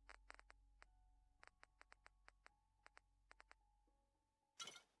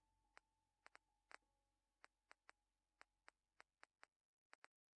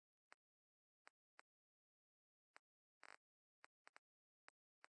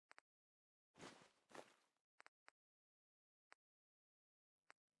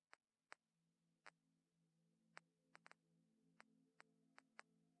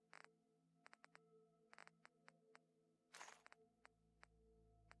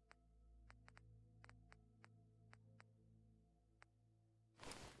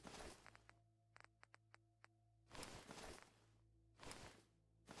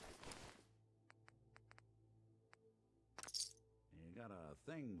 You got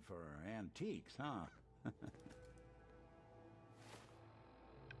a thing for antiques, huh?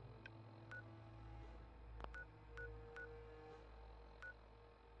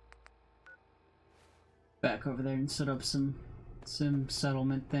 Back over there and set up some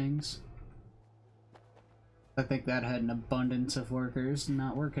settlement things. I think that had an abundance of workers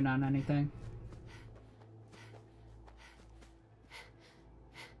not working on anything.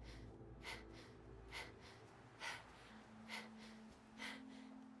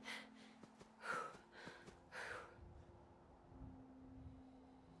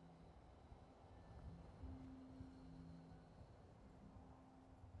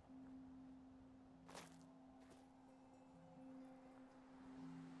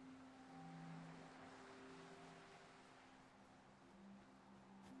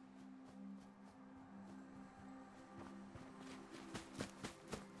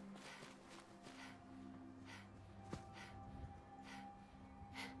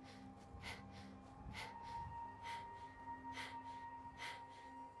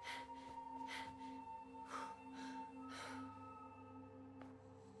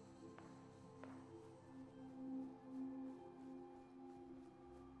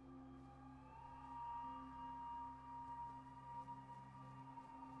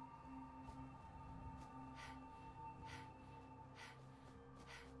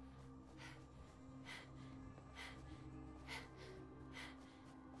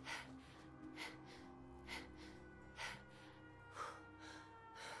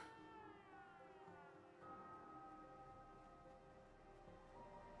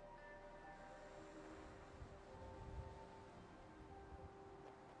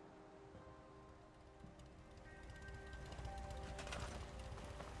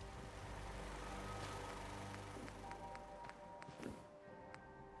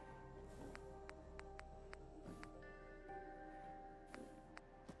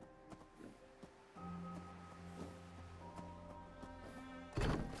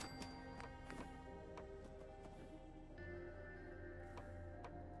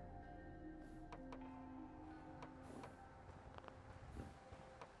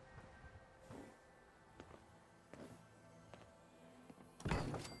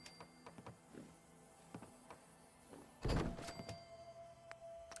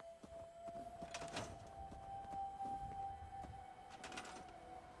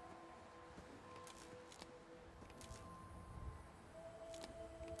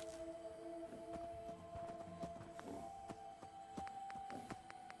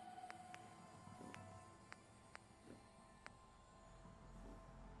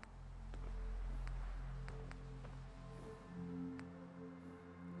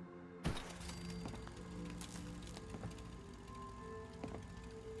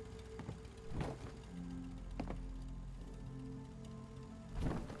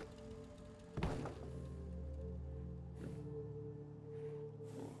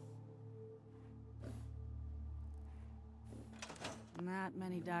 Not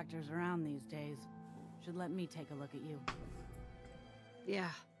many doctors around these days. Should let me take a look at you.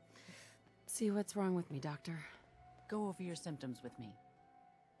 Yeah. See what's wrong with me, doctor. Go over your symptoms with me.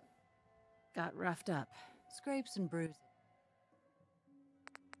 Got roughed up. Scrapes and bruises.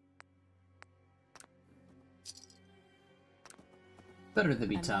 Better to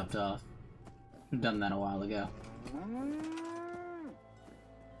be topped off. I've done that a while ago.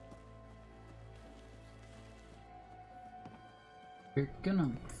 You're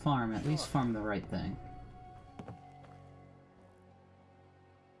gonna farm, at least farm the right thing.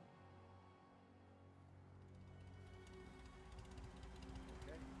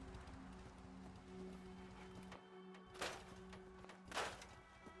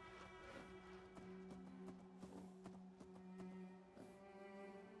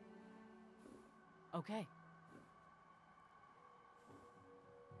 Okay.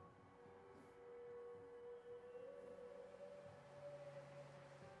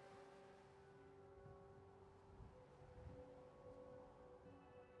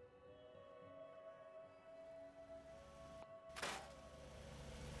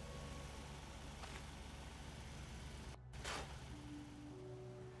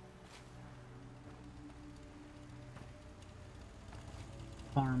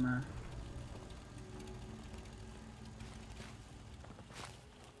 Farmer.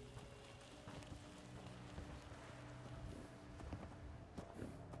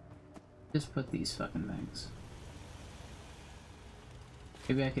 Just put these fucking things.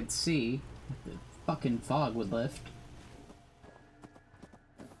 Maybe I could see if the fucking fog would lift.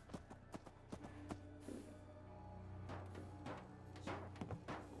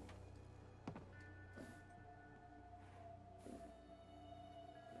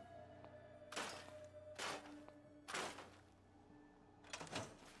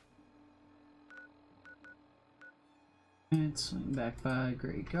 And swing back by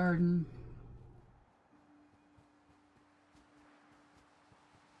Great Garden.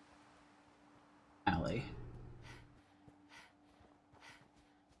 Alley.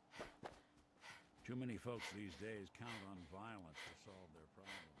 Too many folks these days count on violence to solve their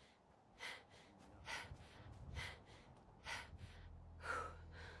problems.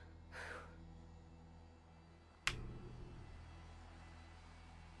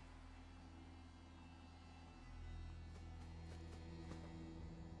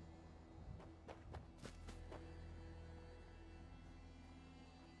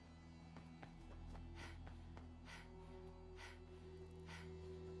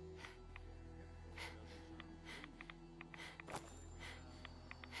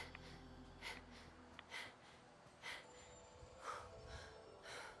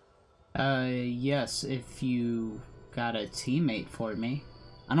 Yes, if you got a teammate for me.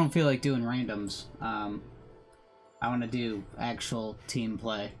 I don't feel like doing randoms. I want to do actual team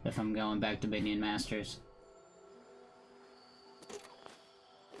play if I'm going back to Minion Masters.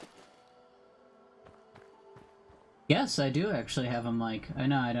 Yes, I do actually have a mic. I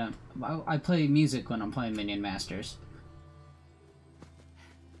know I don't. I play music when I'm playing Minion Masters.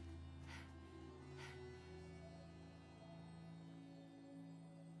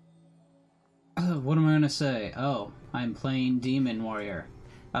 What am I gonna say? Oh, I'm playing Demon Warrior.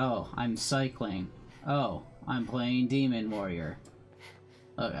 Oh, I'm cycling. Oh, I'm playing Demon Warrior.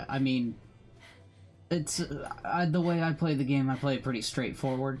 I mean, it's the way I play the game. I play it pretty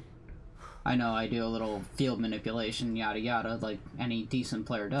straightforward. I know I do a little field manipulation, yada yada, like any decent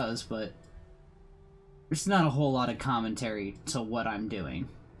player does, but there's not a whole lot of commentary to what I'm doing.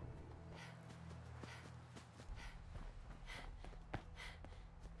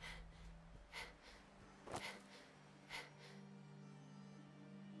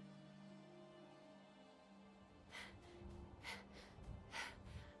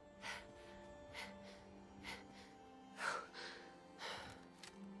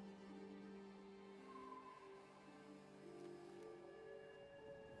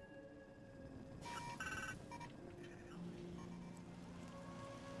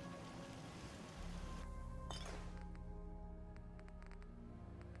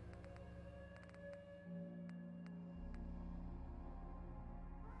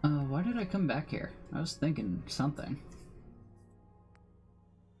 Why did I come back here? I was thinking something.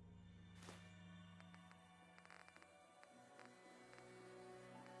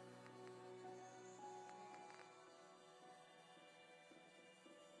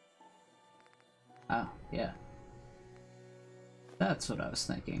 Oh, yeah. That's what I was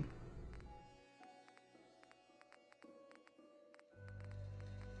thinking.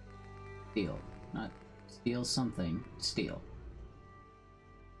 Steal. Not steal something. Steal.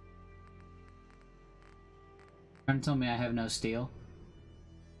 Trying to tell me I have no steel?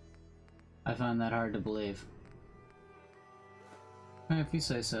 I find that hard to believe. If you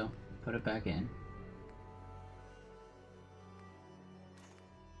say so, put it back in.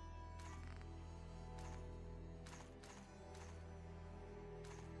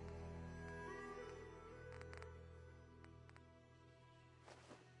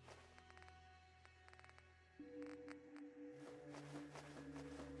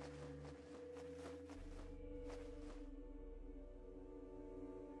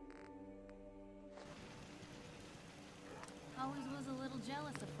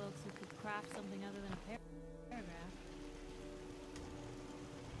 jealous of folks who could craft something other than a paragraph.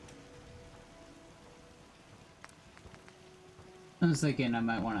 I was thinking I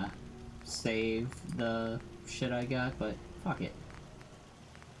might want to save the shit I got, but fuck it.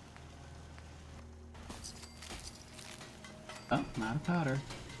 Oh, not a powder.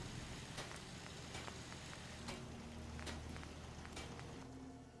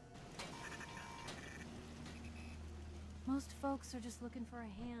 Most folks are just looking for a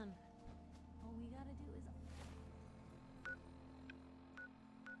hand. All we gotta do is...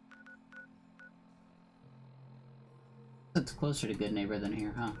 It's closer to Good Neighbor than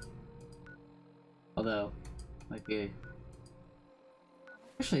here, huh? Although, might be...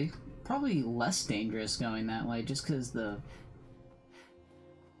 Actually, probably less dangerous going that way, just because the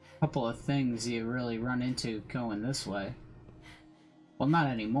couple of things you really run into going this way. Well, not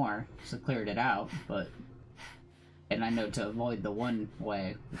anymore, so cleared it out, but... And I know to avoid the one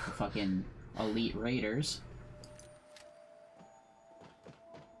way with the fucking elite raiders.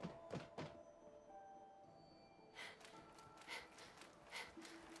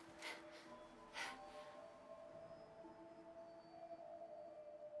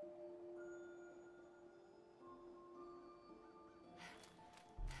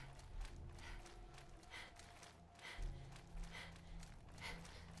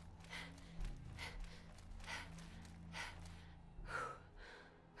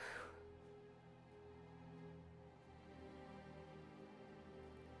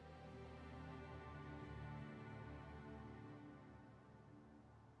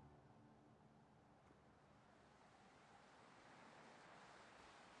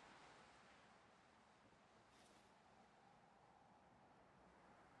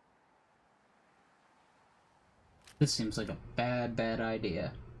 This seems like a bad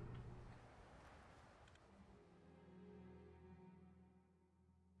idea.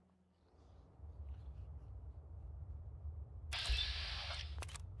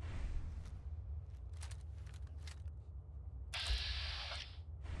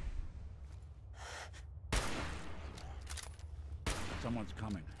 Someone's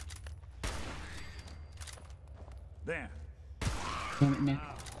coming. There. Damn it, Nick.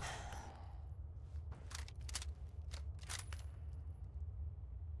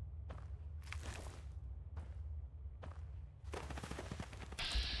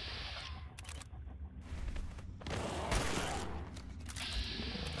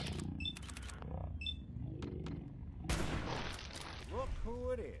 Look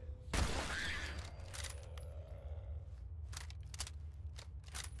who it is.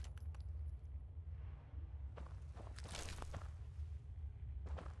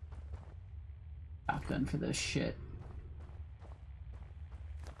 Shotgun for this shit.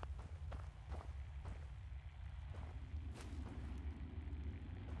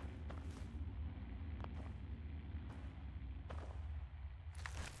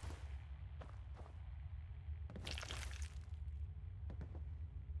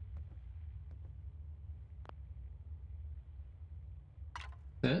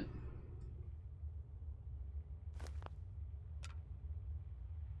 It.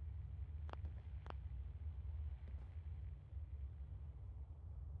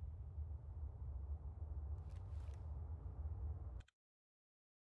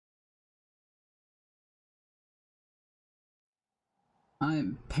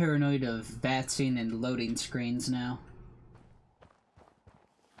 I'm paranoid of batsing and loading screens now.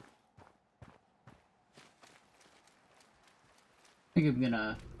 I think I'm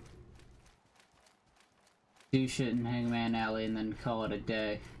gonna do shit in Hangman Alley and then call it a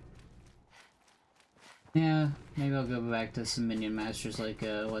day. Yeah, maybe I'll go back to some Minion Masters like,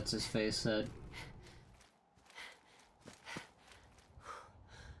 what's-his-face said.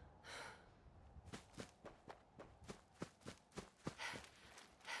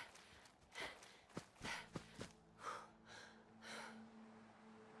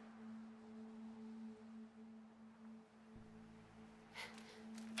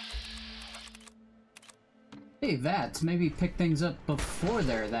 Hey, Vats, maybe pick things up before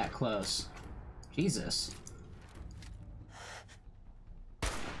they're that close. Jesus.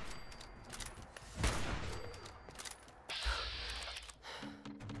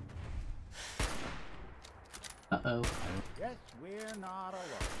 Uh-oh. Guess we're not alone.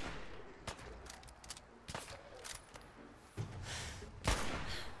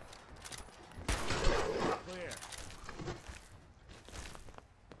 Clear.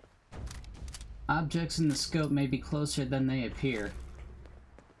 Objects in the scope may be closer than they appear.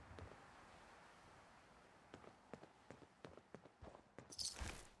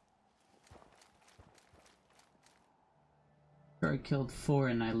 Sure, killed 4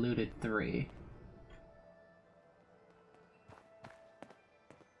 and I looted 3.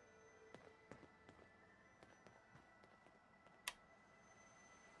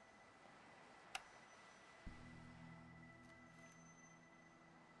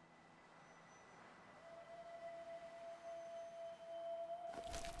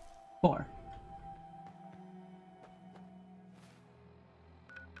 Four.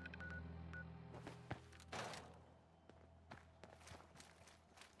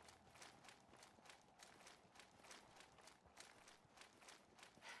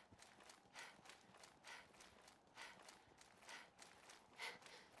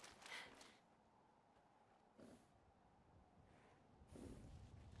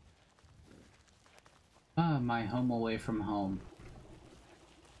 Ah, my home away from home.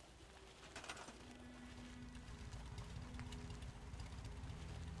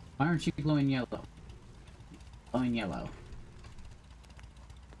 Why aren't you glowing yellow? Glowing yellow.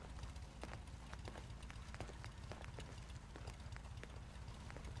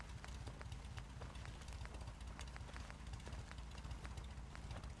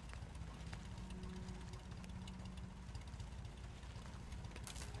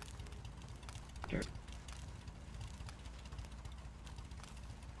 Dirt.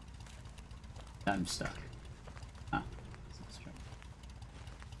 I'm stuck. Oh.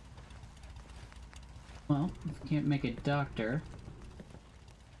 Well, if you can't make a doctor,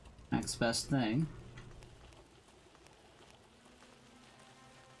 next best thing.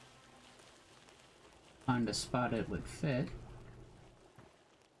 Find a spot it would fit.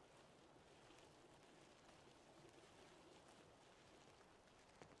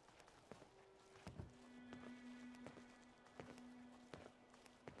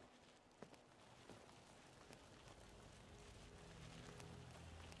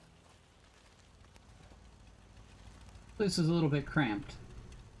 This is a little bit cramped.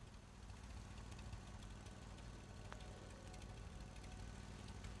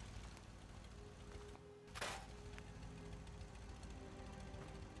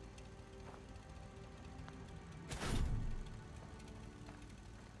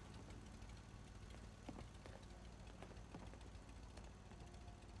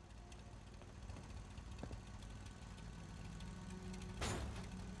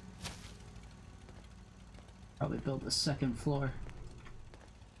 Probably build a second floor.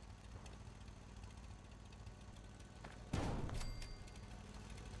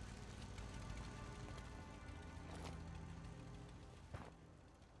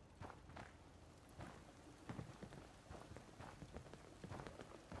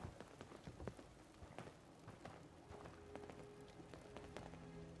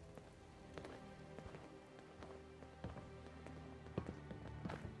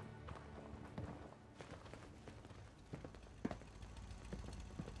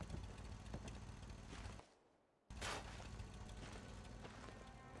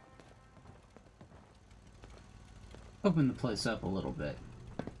 Open the place up a little bit.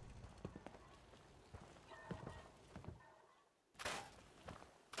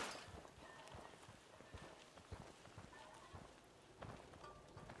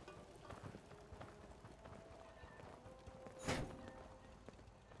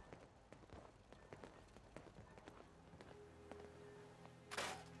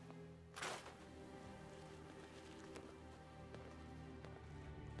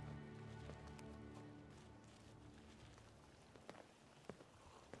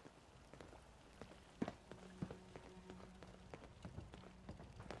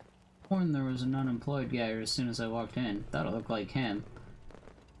 Warned there was an unemployed guy here as soon as I walked in. Thought it looked like him.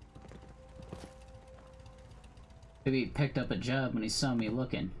 Maybe he picked up a job when he saw me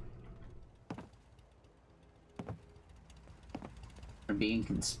looking. Or being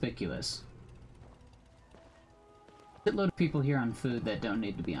conspicuous. Shitload of people here on food that don't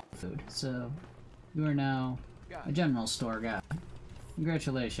need to be on food. So, you are now a general store guy.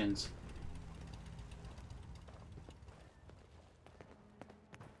 Congratulations.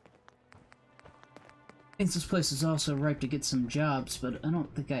 I think this place is also ripe to get some jobs, but I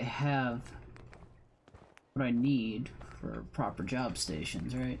don't think I have what I need for proper job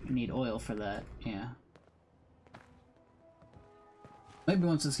stations, right? I need oil for that, yeah. Maybe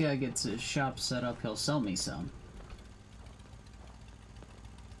once this guy gets his shop set up, he'll sell me some.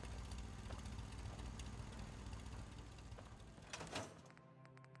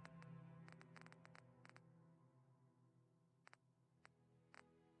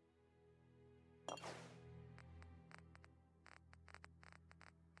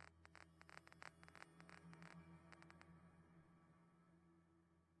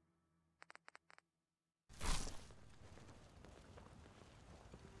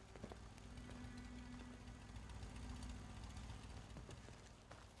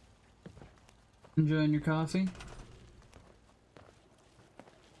 Enjoying your coffee?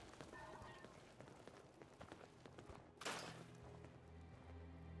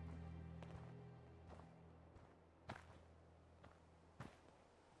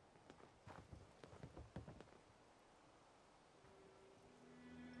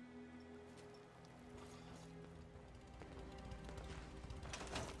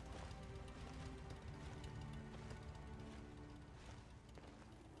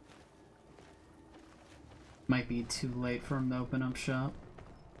 Might be too late for him to open up shop.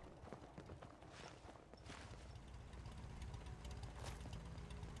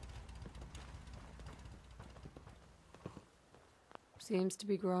 Seems to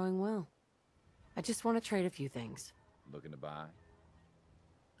be growing well. I just want to trade a few things. Looking to buy?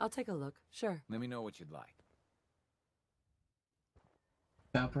 I'll take a look, sure. Let me know what you'd like.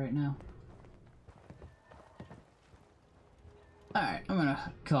 Shop right now. Alright, I'm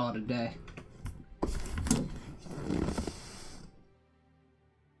gonna call it a day.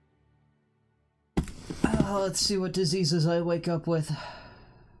 Let's see what diseases I wake up with.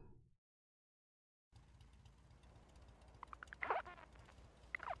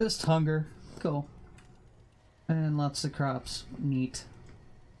 Just hunger. Cool. And lots of crops. Neat.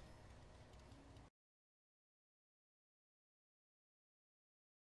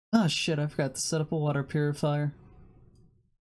 Oh shit, I forgot to set up a water purifier.